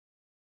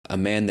 a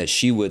man that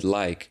she would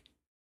like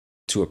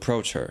to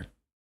approach her,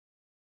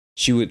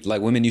 she would,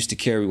 like, women used to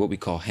carry what we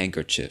call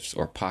handkerchiefs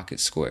or pocket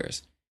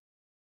squares.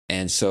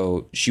 And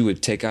so she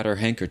would take out her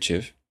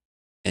handkerchief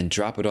and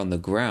drop it on the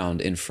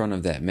ground in front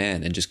of that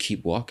man and just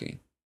keep walking.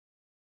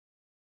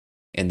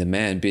 And the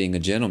man, being a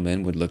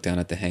gentleman, would look down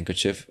at the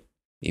handkerchief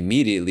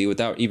immediately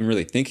without even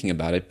really thinking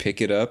about it,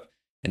 pick it up,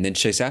 and then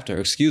chase after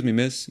her. Excuse me,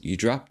 miss, you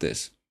dropped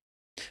this.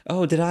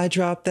 Oh, did I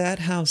drop that?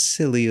 How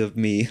silly of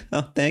me.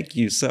 Oh, thank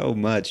you so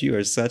much. You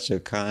are such a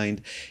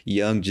kind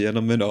young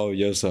gentleman. Oh,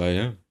 yes, I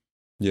am.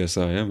 Yes,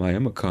 I am. I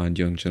am a kind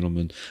young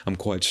gentleman. I'm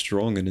quite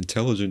strong and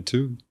intelligent,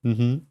 too.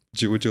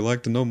 Mm-hmm. Would you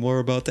like to know more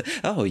about that?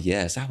 Oh,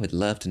 yes, I would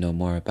love to know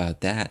more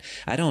about that.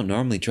 I don't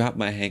normally drop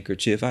my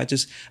handkerchief.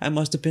 I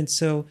must have been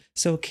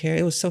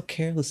it was so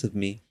careless of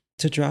me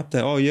to drop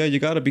that. Oh, yeah, you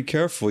got to be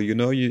careful. You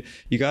know, you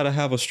got to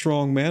have a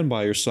strong man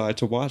by your side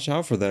to watch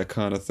out for that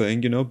kind of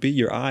thing. You know, be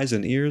your eyes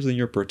and ears and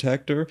your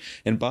protector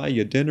and buy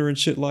you dinner and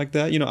shit like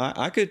that. You know,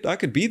 I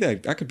could be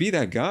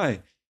that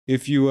guy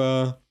if you,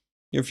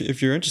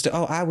 if you're interested.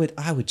 Oh, I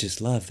would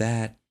just love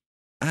that.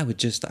 I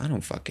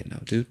don't fucking know,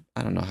 dude.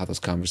 I don't know how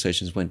those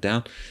conversations went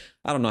down.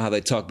 I don't know how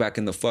they talk back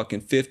in the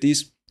fucking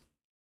 50s.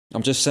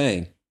 I'm just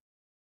saying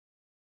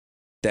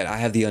that I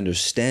have the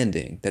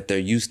understanding that there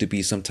used to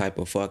be some type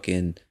of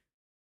fucking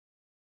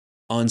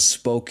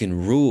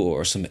unspoken rule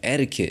or some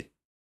etiquette.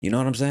 You know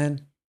what I'm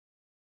saying?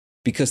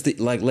 Because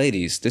like,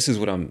 ladies, this is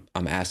what I'm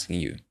asking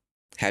you.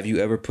 Have you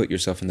ever put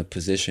yourself in the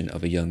position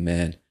of a young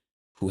man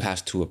who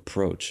has to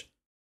approach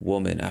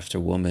woman after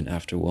woman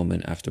after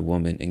woman after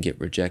woman and get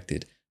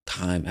rejected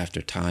time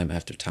after time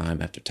after time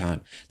after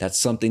time? That's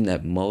something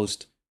that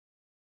most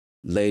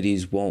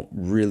ladies won't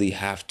really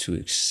have to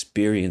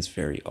experience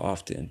very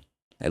often,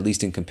 at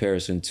least in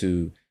comparison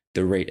to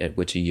the rate at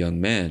which a young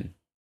man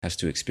has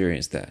to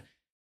experience that.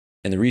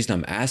 And the reason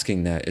I'm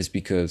asking that is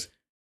because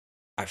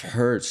I've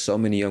heard so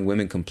many young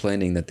women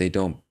complaining that they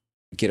don't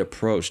get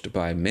approached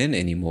by men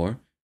anymore.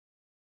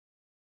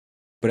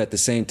 But at the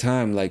same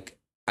time, like,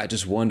 I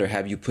just wonder,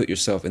 have you put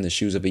yourself in the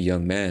shoes of a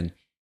young man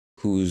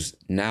who's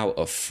now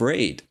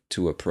afraid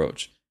to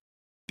approach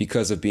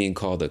because of being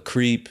called a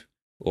creep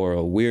or a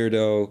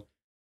weirdo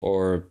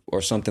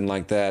or something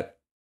like that,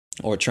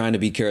 or trying to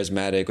be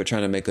charismatic or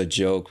trying to make a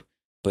joke,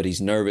 but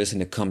he's nervous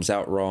and it comes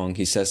out wrong.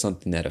 He says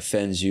something that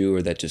offends you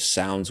or that just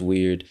sounds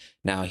weird.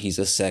 Now he's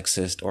a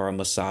sexist or a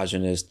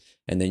misogynist,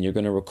 and then you're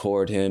going to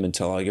record him and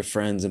tell all your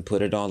friends and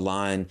put it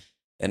online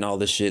and all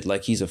this shit.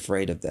 Like, he's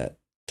afraid of that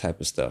type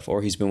of stuff.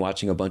 Or he's been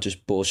watching a bunch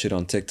of bullshit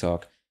on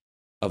TikTok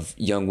of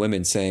young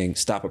women saying,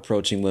 stop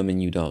approaching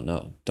women you don't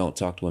know. Don't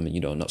talk to women you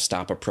don't know.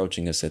 Stop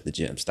approaching us at the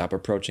gym. Stop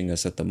approaching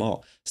us at the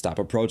mall. Stop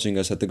approaching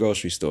us at the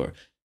grocery store.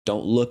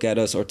 Don't look at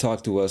us or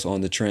talk to us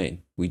on the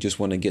train. We just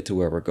want to get to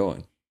where we're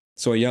going.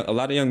 So a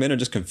lot of young men are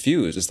just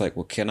confused. It's like,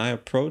 well, can I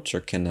approach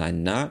or can I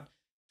not?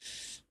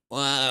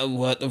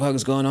 What the fuck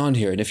is going on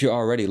here? And if you're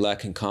already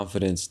lacking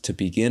confidence to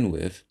begin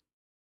with,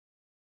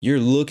 you're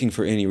looking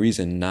for any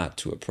reason not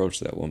to approach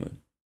that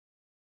woman.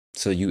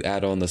 So you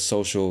add on the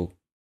social,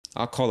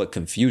 I'll call it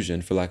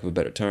confusion for lack of a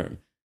better term,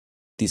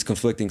 these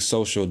conflicting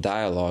social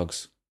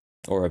dialogues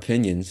or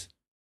opinions.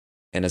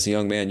 And as a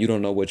young man, you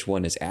don't know which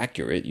one is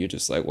accurate. You're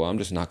just like, well, I'm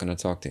just not going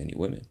to talk to any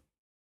women.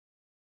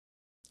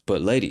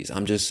 But ladies,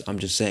 I'm just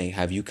saying,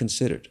 have you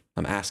considered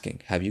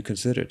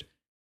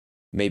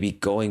maybe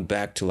going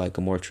back to like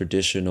a more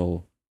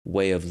traditional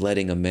way of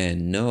letting a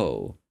man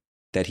know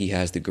that he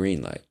has the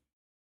green light?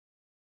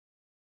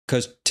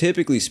 Because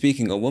typically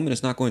speaking, a woman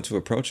is not going to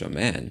approach a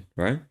man,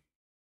 right?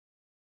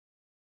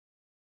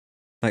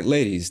 Like,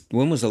 ladies,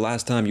 when was the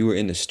last time you were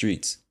in the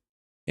streets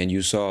and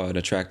you saw an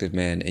attractive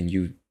man and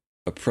you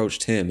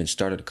approached him and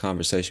started a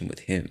conversation with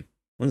him?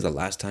 When's the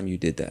last time you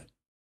did that?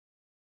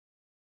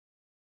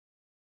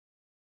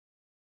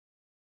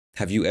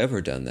 Have you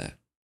ever done that?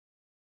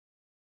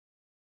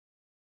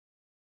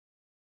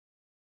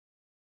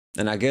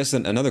 And I guess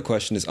another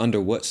question is, under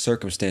what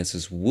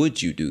circumstances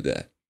would you do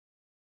that?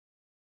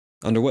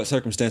 Under what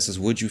circumstances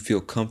would you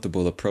feel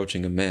comfortable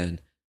approaching a man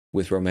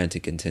with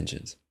romantic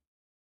intentions?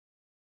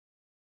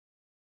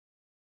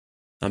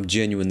 I'm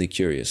genuinely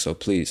curious. So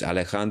please,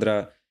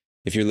 Alejandra,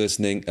 if you're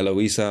listening,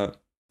 Eloisa,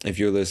 if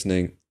you're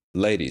listening,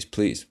 ladies,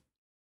 please.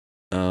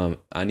 I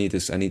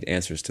need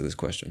answers to this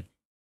question.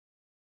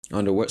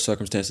 Under what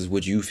circumstances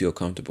would you feel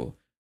comfortable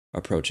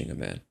approaching a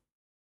man?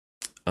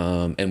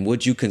 And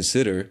would you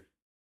consider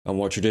a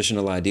more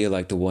traditional idea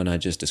like the one I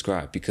just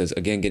described? Because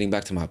again, getting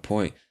back to my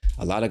point,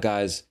 a lot of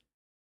guys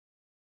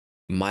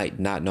might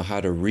not know how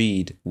to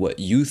read what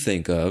you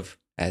think of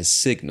as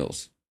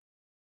signals,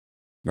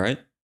 right?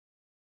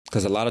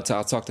 Because a lot of times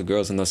I'll talk to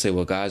girls and they'll say,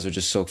 well, guys are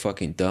just so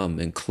fucking dumb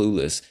and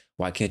clueless.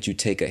 Why can't you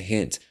take a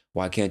hint?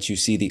 Why can't you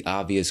see the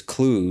obvious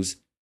clues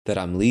that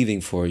I'm leaving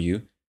for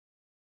you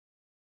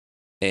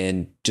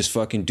and just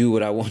fucking do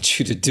what I want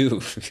you to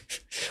do?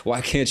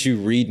 Why can't you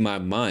read my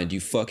mind,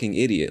 you fucking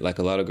idiot? Like,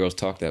 a lot of girls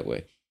talk that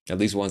way, at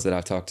least ones that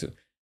I've talked to.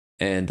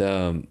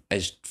 And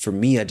for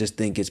me, I just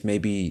think it's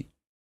maybe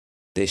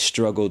they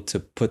struggled to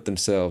put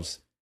themselves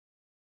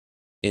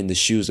in the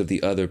shoes of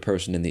the other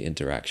person in the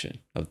interaction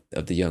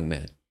of the young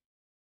man,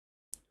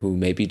 who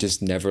maybe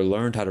just never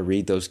learned how to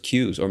read those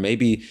cues. Or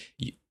maybe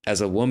as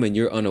a woman,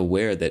 you're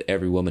unaware that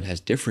every woman has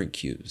different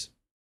cues.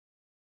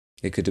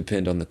 It could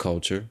depend on the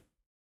culture,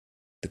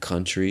 the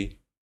country,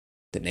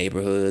 the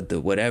neighborhood,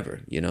 the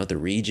whatever, the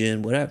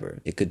region,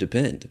 whatever. It could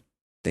depend.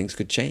 Things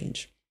could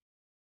change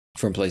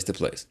from place to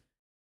place.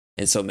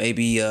 And so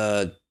maybe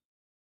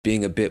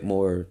being a bit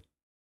more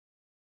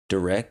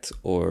direct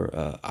or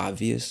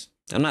obvious.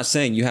 I'm not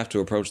saying you have to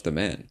approach the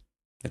man.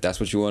 If that's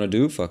what you want to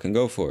do, fucking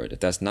go for it. If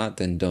that's not,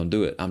 then don't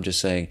do it. I'm just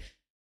saying,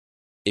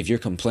 if you're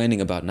complaining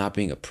about not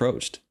being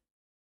approached,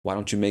 why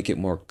don't you make it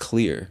more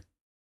clear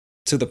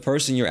to the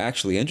person you're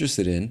actually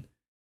interested in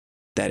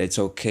that it's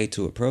okay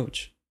to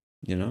approach,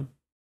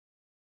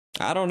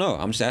 I don't know.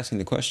 I'm just asking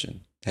the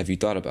question. Have you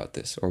thought about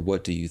this? Or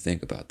what do you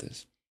think about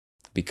this?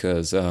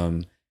 Because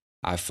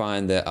I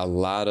find that a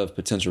lot of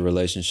potential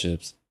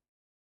relationships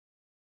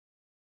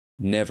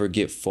never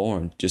get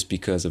formed just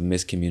because of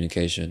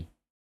miscommunication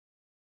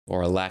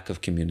or a lack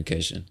of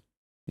communication.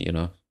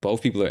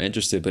 Both people are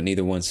interested, but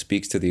neither one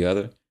speaks to the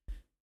other.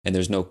 And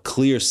there's no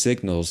clear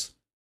signals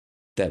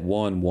that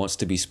one wants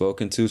to be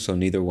spoken to, so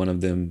neither one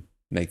of them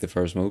make the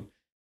first move.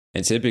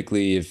 And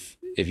typically, if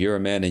you're a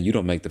man and you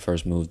don't make the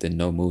first move, then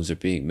no moves are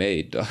being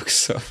made, dog.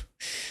 So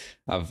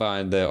I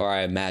find that, or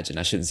I imagine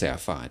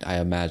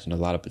a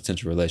lot of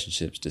potential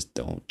relationships just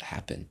don't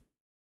happen,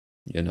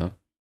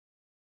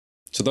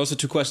 So those are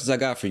two questions I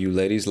got for you,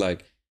 ladies.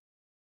 Like,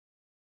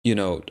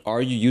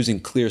 are you using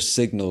clear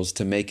signals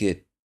to make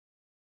it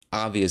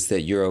obvious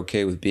that you're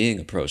okay with being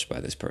approached by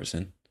this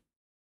person?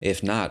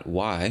 If not,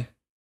 why?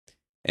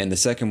 And the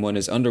second one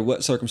is, under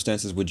what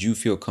circumstances would you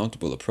feel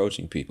comfortable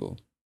approaching people?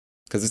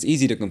 Because it's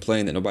easy to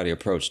complain that nobody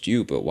approached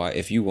you, but why,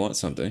 if you want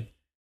something,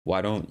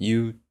 why don't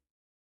you?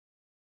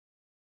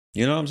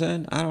 You know what I'm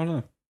saying? I don't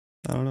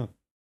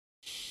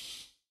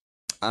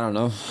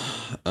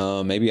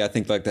know. Maybe I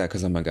think like that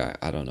because I'm a guy.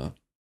 I don't know.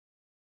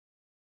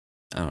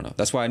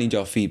 That's why I need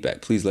y'all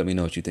feedback. Please let me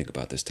know what you think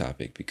about this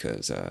topic,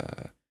 because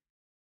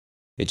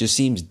it just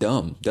seems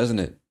dumb, doesn't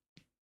it?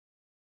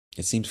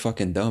 It seems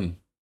fucking dumb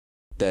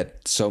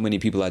that so many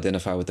people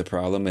identify with the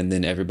problem and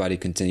then everybody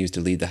continues to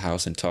leave the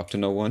house and talk to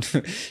no one.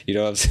 You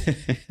know what I'm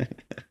saying?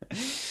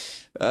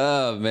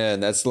 Oh man,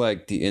 that's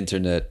like the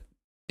internet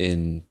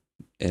in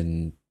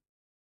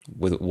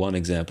with one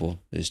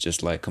example. Is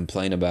just like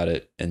complain about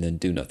it and then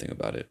do nothing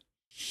about it.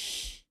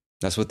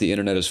 That's what the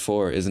internet is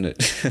for, isn't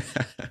it?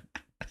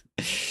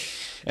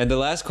 And the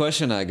last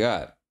question I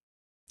got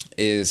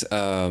is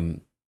a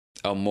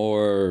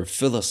more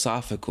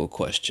philosophical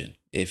question,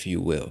 if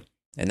you will.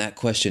 And that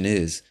question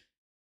is,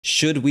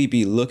 should we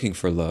be looking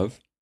for love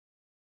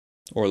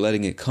or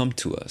letting it come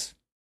to us?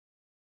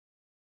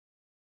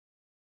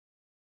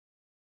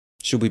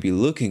 Should we be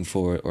looking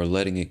for it or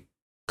letting it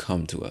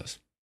come to us?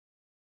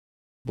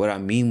 What I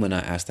mean when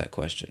I ask that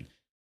question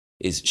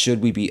is,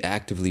 should we be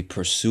actively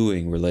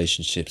pursuing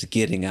relationships,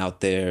 getting out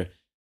there,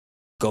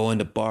 going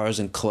to bars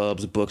and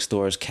clubs,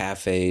 bookstores,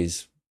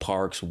 cafes,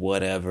 parks,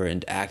 whatever,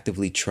 and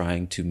actively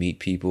trying to meet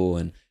people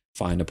and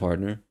find a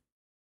partner?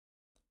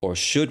 Or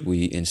should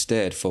we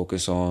instead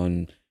focus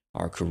on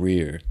our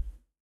career,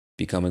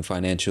 becoming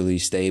financially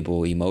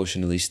stable,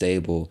 emotionally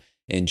stable,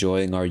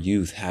 enjoying our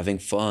youth, having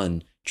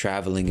fun,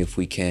 traveling if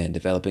we can,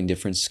 developing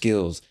different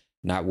skills,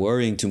 not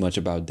worrying too much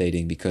about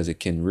dating because it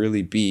can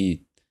really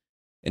be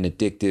an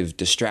addictive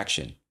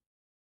distraction?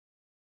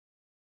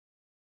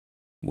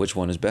 Which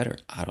one is better?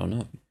 I don't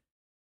know.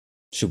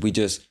 Should we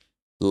just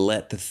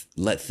let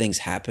things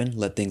happen,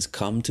 let things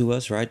come to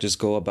us, right? Just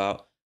go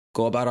about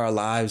our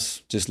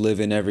lives, just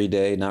living every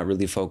day, not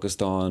really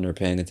focused on or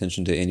paying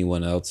attention to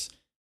anyone else,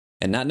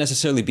 and not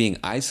necessarily being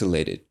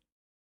isolated,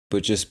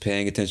 but just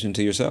paying attention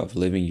to yourself,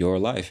 living your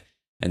life.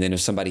 And then if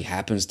somebody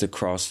happens to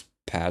cross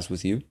paths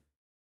with you,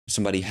 if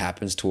somebody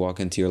happens to walk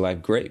into your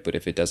life, great. But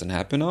if it doesn't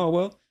happen, oh,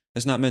 well,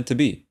 it's not meant to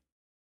be.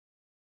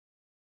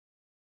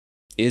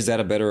 Is that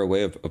a better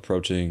way of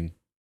approaching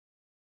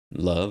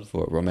love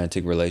or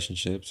romantic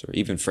relationships or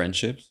even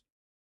friendships?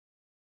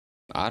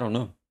 I don't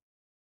know.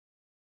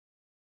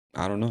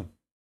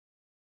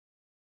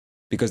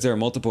 Because there are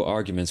multiple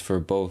arguments for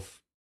both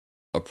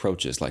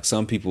approaches. Like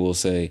some people will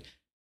say,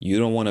 you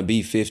don't want to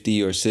be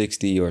 50 or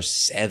 60 or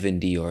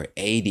 70 or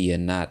 80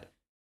 and not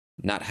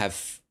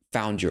have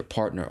found your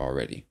partner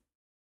already.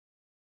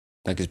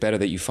 Like it's better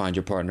that you find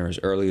your partner as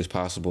early as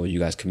possible. You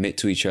guys commit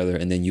to each other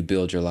and then you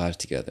build your lives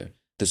together.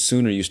 The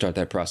sooner you start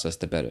that process,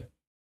 the better.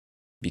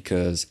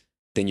 Because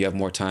then you have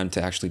more time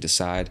to actually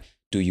decide,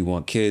 do you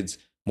want kids?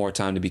 More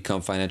time to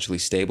become financially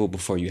stable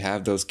before you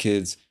have those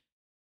kids.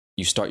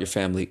 You start your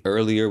family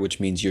earlier, which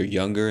means you're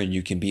younger and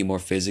you can be more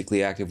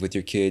physically active with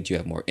your kids. You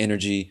have more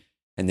energy.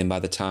 And then by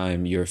the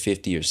time you're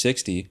 50 or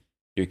 60,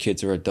 your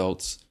kids are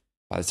adults.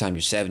 By the time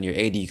you're 70 or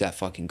 80, you got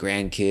fucking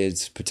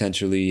grandkids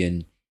potentially.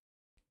 And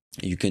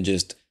you can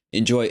just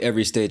enjoy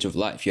every stage of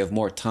life. You have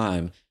more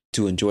time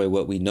to enjoy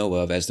what we know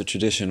of as the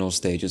traditional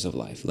stages of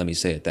life. Let me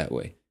say it that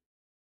way.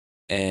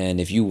 And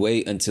if you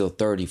wait until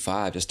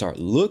 35 to start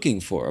looking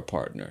for a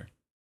partner,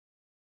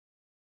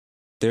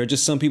 there are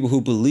just some people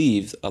who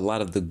believe a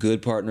lot of the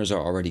good partners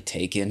are already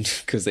taken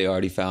because they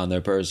already found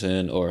their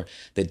person, or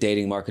the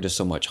dating market is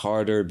so much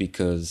harder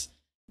because,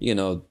 you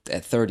know,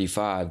 at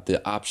 35,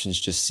 the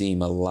options just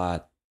seem a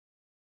lot.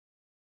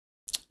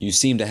 You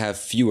seem to have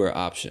fewer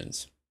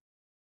options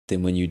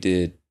than when you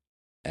did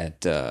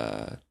at,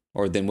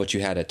 or than what you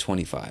had at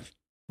 25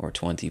 or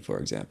 20, for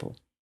example,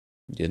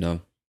 you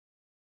know,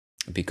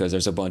 because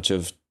there's a bunch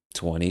of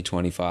 20,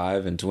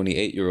 25 and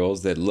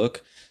 28-year-olds that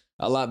look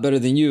a lot better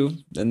than you,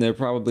 and they're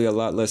probably a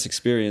lot less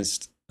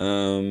experienced,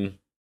 lot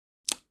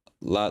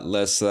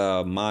less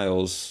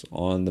miles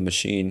on the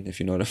machine, if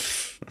you know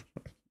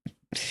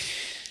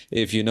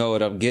if you know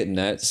what I'm getting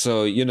at.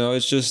 So, you know, it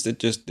just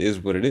is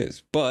what it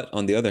is. But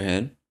on the other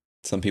hand,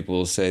 some people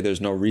will say there's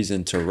no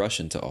reason to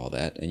rush into all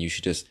that, and you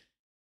should just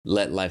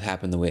let life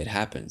happen the way it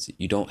happens.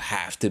 You don't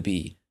have to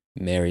be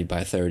married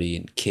by 30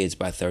 and kids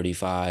by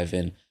 35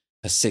 and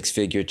a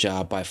 6-figure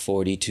job by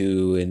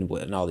 42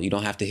 and all that. You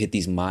don't have to hit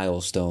these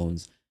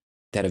milestones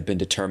that have been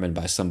determined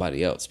by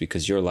somebody else,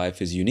 because your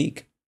life is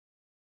unique.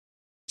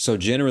 So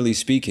generally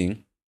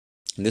speaking,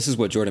 and this is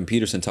what Jordan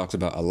Peterson talks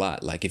about a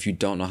lot. Like if you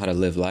don't know how to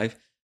live life,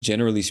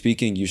 generally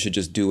speaking, you should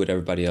just do what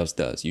everybody else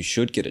does. You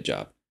should get a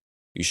job.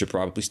 You should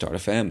probably start a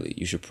family.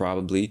 You should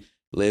probably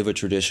live a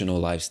traditional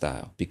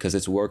lifestyle because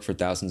it's worked for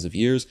thousands of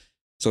years.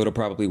 So it'll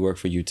probably work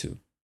for you too.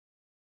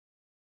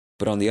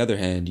 But on the other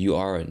hand, you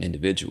are an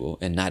individual,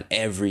 and not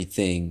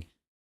everything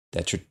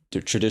that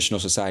the traditional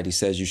society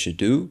says you should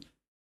do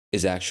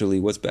is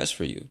actually what's best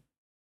for you.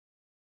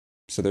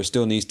 So there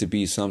still needs to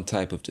be some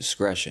type of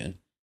discretion.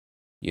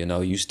 You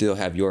know, you still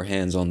have your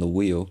hands on the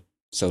wheel,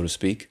 so to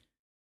speak.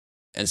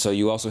 And so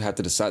you also have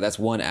to decide. That's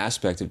one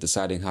aspect of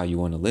deciding how you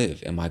want to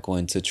live. Am I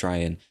going to try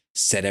and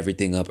set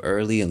everything up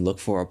early and look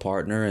for a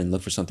partner and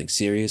look for something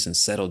serious and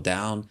settle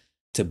down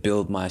to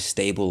build my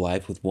stable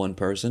life with one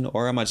person?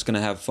 Or am I just going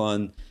to have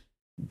fun,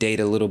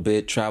 date a little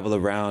bit, travel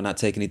around, not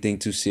take anything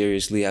too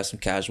seriously, have some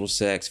casual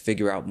sex,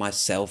 figure out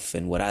myself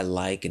and what I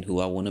like and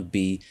who I want to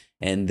be,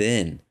 and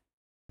then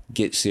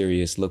get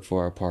serious, look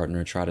for a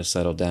partner, try to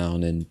settle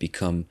down and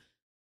become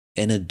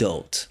an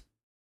adult,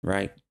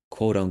 right?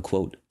 Quote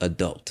unquote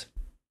adult.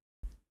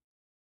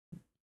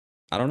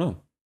 I don't know.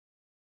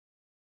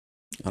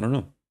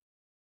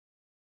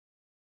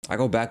 I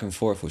go back and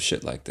forth with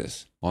shit like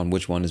this on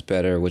which one is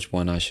better, which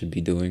one I should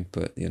be doing,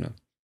 but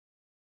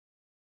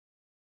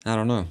I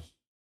don't know.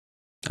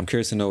 I'm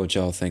curious to know what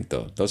y'all think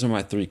though. Those are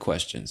my 3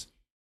 questions.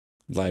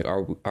 Like,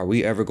 are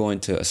we ever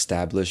going to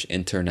establish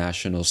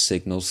international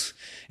signals,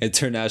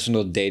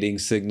 international dating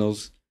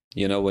signals?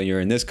 When you're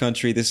in this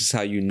country, this is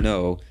how you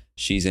know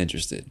she's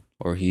interested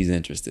or he's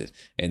interested.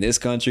 In this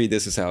country,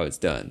 this is how it's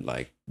done.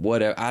 Like,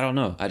 whatever. I don't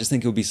know. I just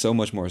think it would be so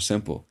much more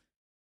simple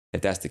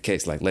if that's the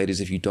case. Like,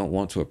 ladies, if you don't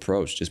want to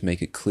approach, just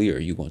make it clear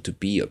you want to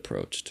be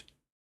approached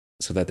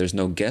so that there's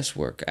no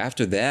guesswork.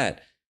 After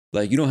that,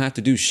 like, you don't have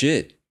to do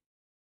shit.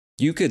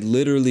 You could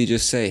literally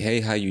just say,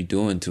 hey, how you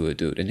doing to a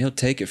dude? And he'll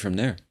take it from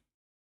there.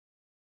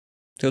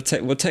 We'll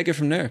take it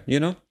from there,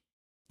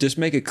 Just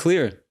make it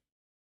clear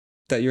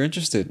that you're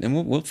interested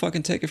and we'll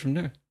fucking take it from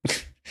there.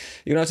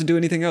 You don't have to do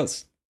anything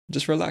else.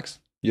 Just relax,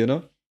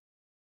 But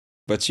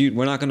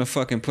we're not going to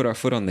fucking put our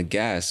foot on the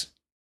gas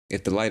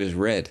if the light is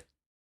red.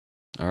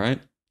 All right?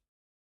 I'm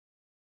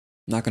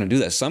not going to do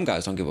that. Some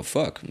guys don't give a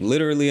fuck,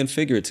 literally and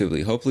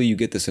figuratively. Hopefully you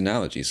get this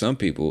analogy. Some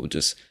people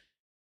just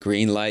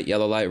green light,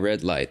 yellow light,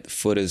 red light. The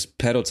foot is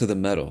pedal to the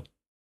metal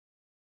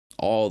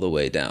all the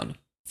way down,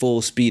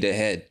 full speed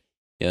ahead.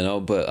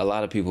 But a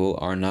lot of people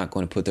are not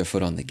going to put their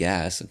foot on the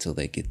gas until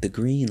they get the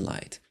green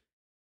light.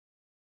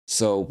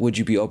 So would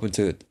you be open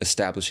to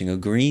establishing a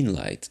green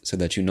light so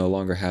that you no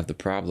longer have the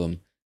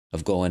problem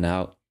of going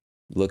out,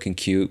 looking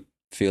cute,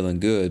 feeling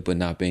good, but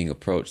not being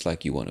approached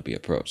like you want to be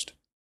approached?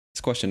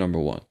 That's question number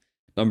 1.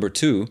 Number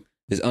 2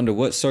 is, under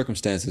what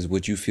circumstances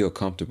would you feel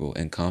comfortable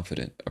and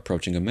confident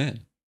approaching a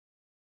man?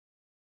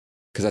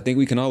 Because I think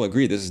we can all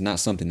agree this is not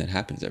something that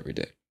happens every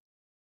day.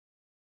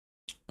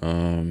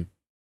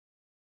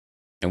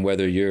 And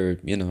whether you're,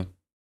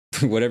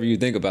 whatever you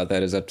think about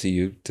that is up to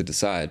you to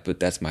decide,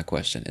 but that's my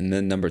question. And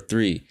then number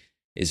 3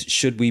 is,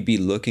 should we be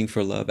looking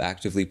for love,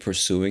 actively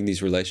pursuing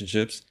these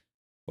relationships,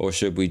 or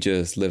should we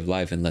just live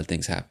life and let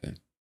things happen?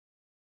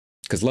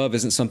 Because love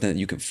isn't something that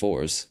you can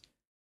force,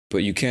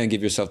 but you can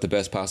give yourself the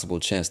best possible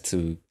chance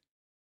to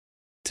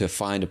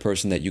find a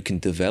person that you can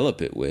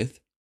develop it with.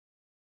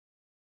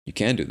 You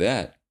can do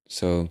that.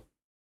 So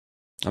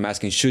I'm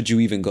asking, should you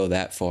even go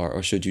that far,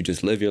 or should you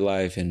just live your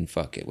life and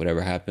fuck it?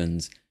 Whatever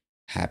happens,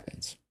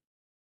 happens.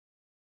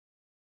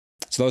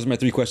 So those are my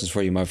 3 questions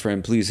for you, my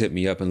friend. Please hit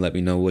me up and let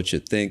me know what you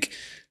think.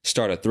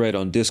 Start a thread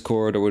on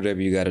Discord or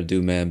whatever you got to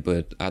do, man.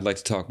 But I'd like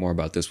to talk more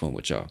about this one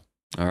with y'all.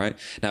 All right.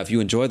 Now, if you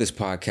enjoy this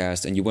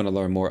podcast and you want to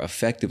learn more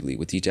effectively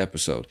with each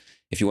episode,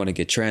 if you want to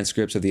get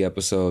transcripts of the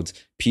episodes,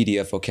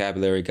 PDF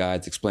vocabulary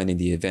guides explaining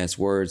the advanced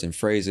words and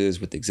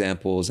phrases with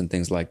examples and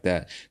things like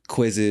that,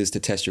 quizzes to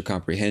test your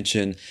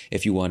comprehension,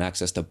 if you want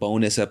access to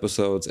bonus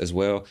episodes as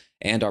well,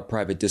 and our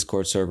private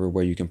Discord server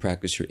where you can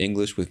practice your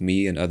English with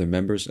me and other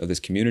members of this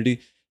community,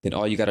 then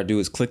all you got to do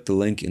is click the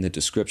link in the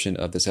description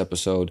of this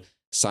episode,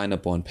 sign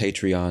up on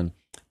Patreon,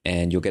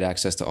 and you'll get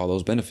access to all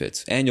those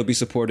benefits. And you'll be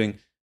supporting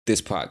this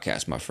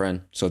podcast, my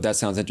friend. So if that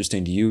sounds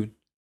interesting to you,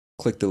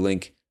 click the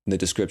link in the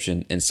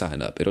description and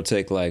sign up. It'll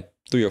take like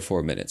 3 or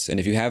 4 minutes. And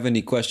if you have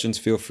any questions,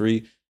 feel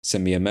free,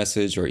 send me a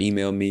message or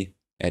email me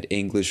at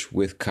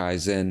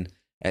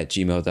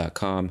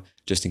englishwithkaizen@gmail.com,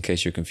 just in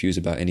case you're confused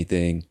about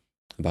anything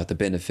about the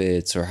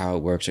benefits or how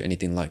it works or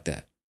anything like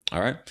that.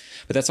 All right.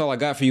 But that's all I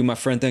got for you, my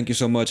friend. Thank you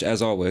so much,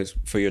 as always,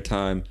 for your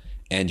time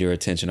and your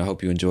attention. I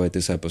hope you enjoyed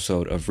this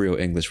episode of Real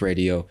English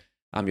Radio.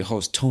 I'm your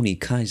host, Tony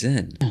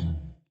Kaizen.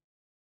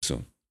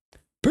 So,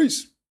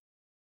 peace.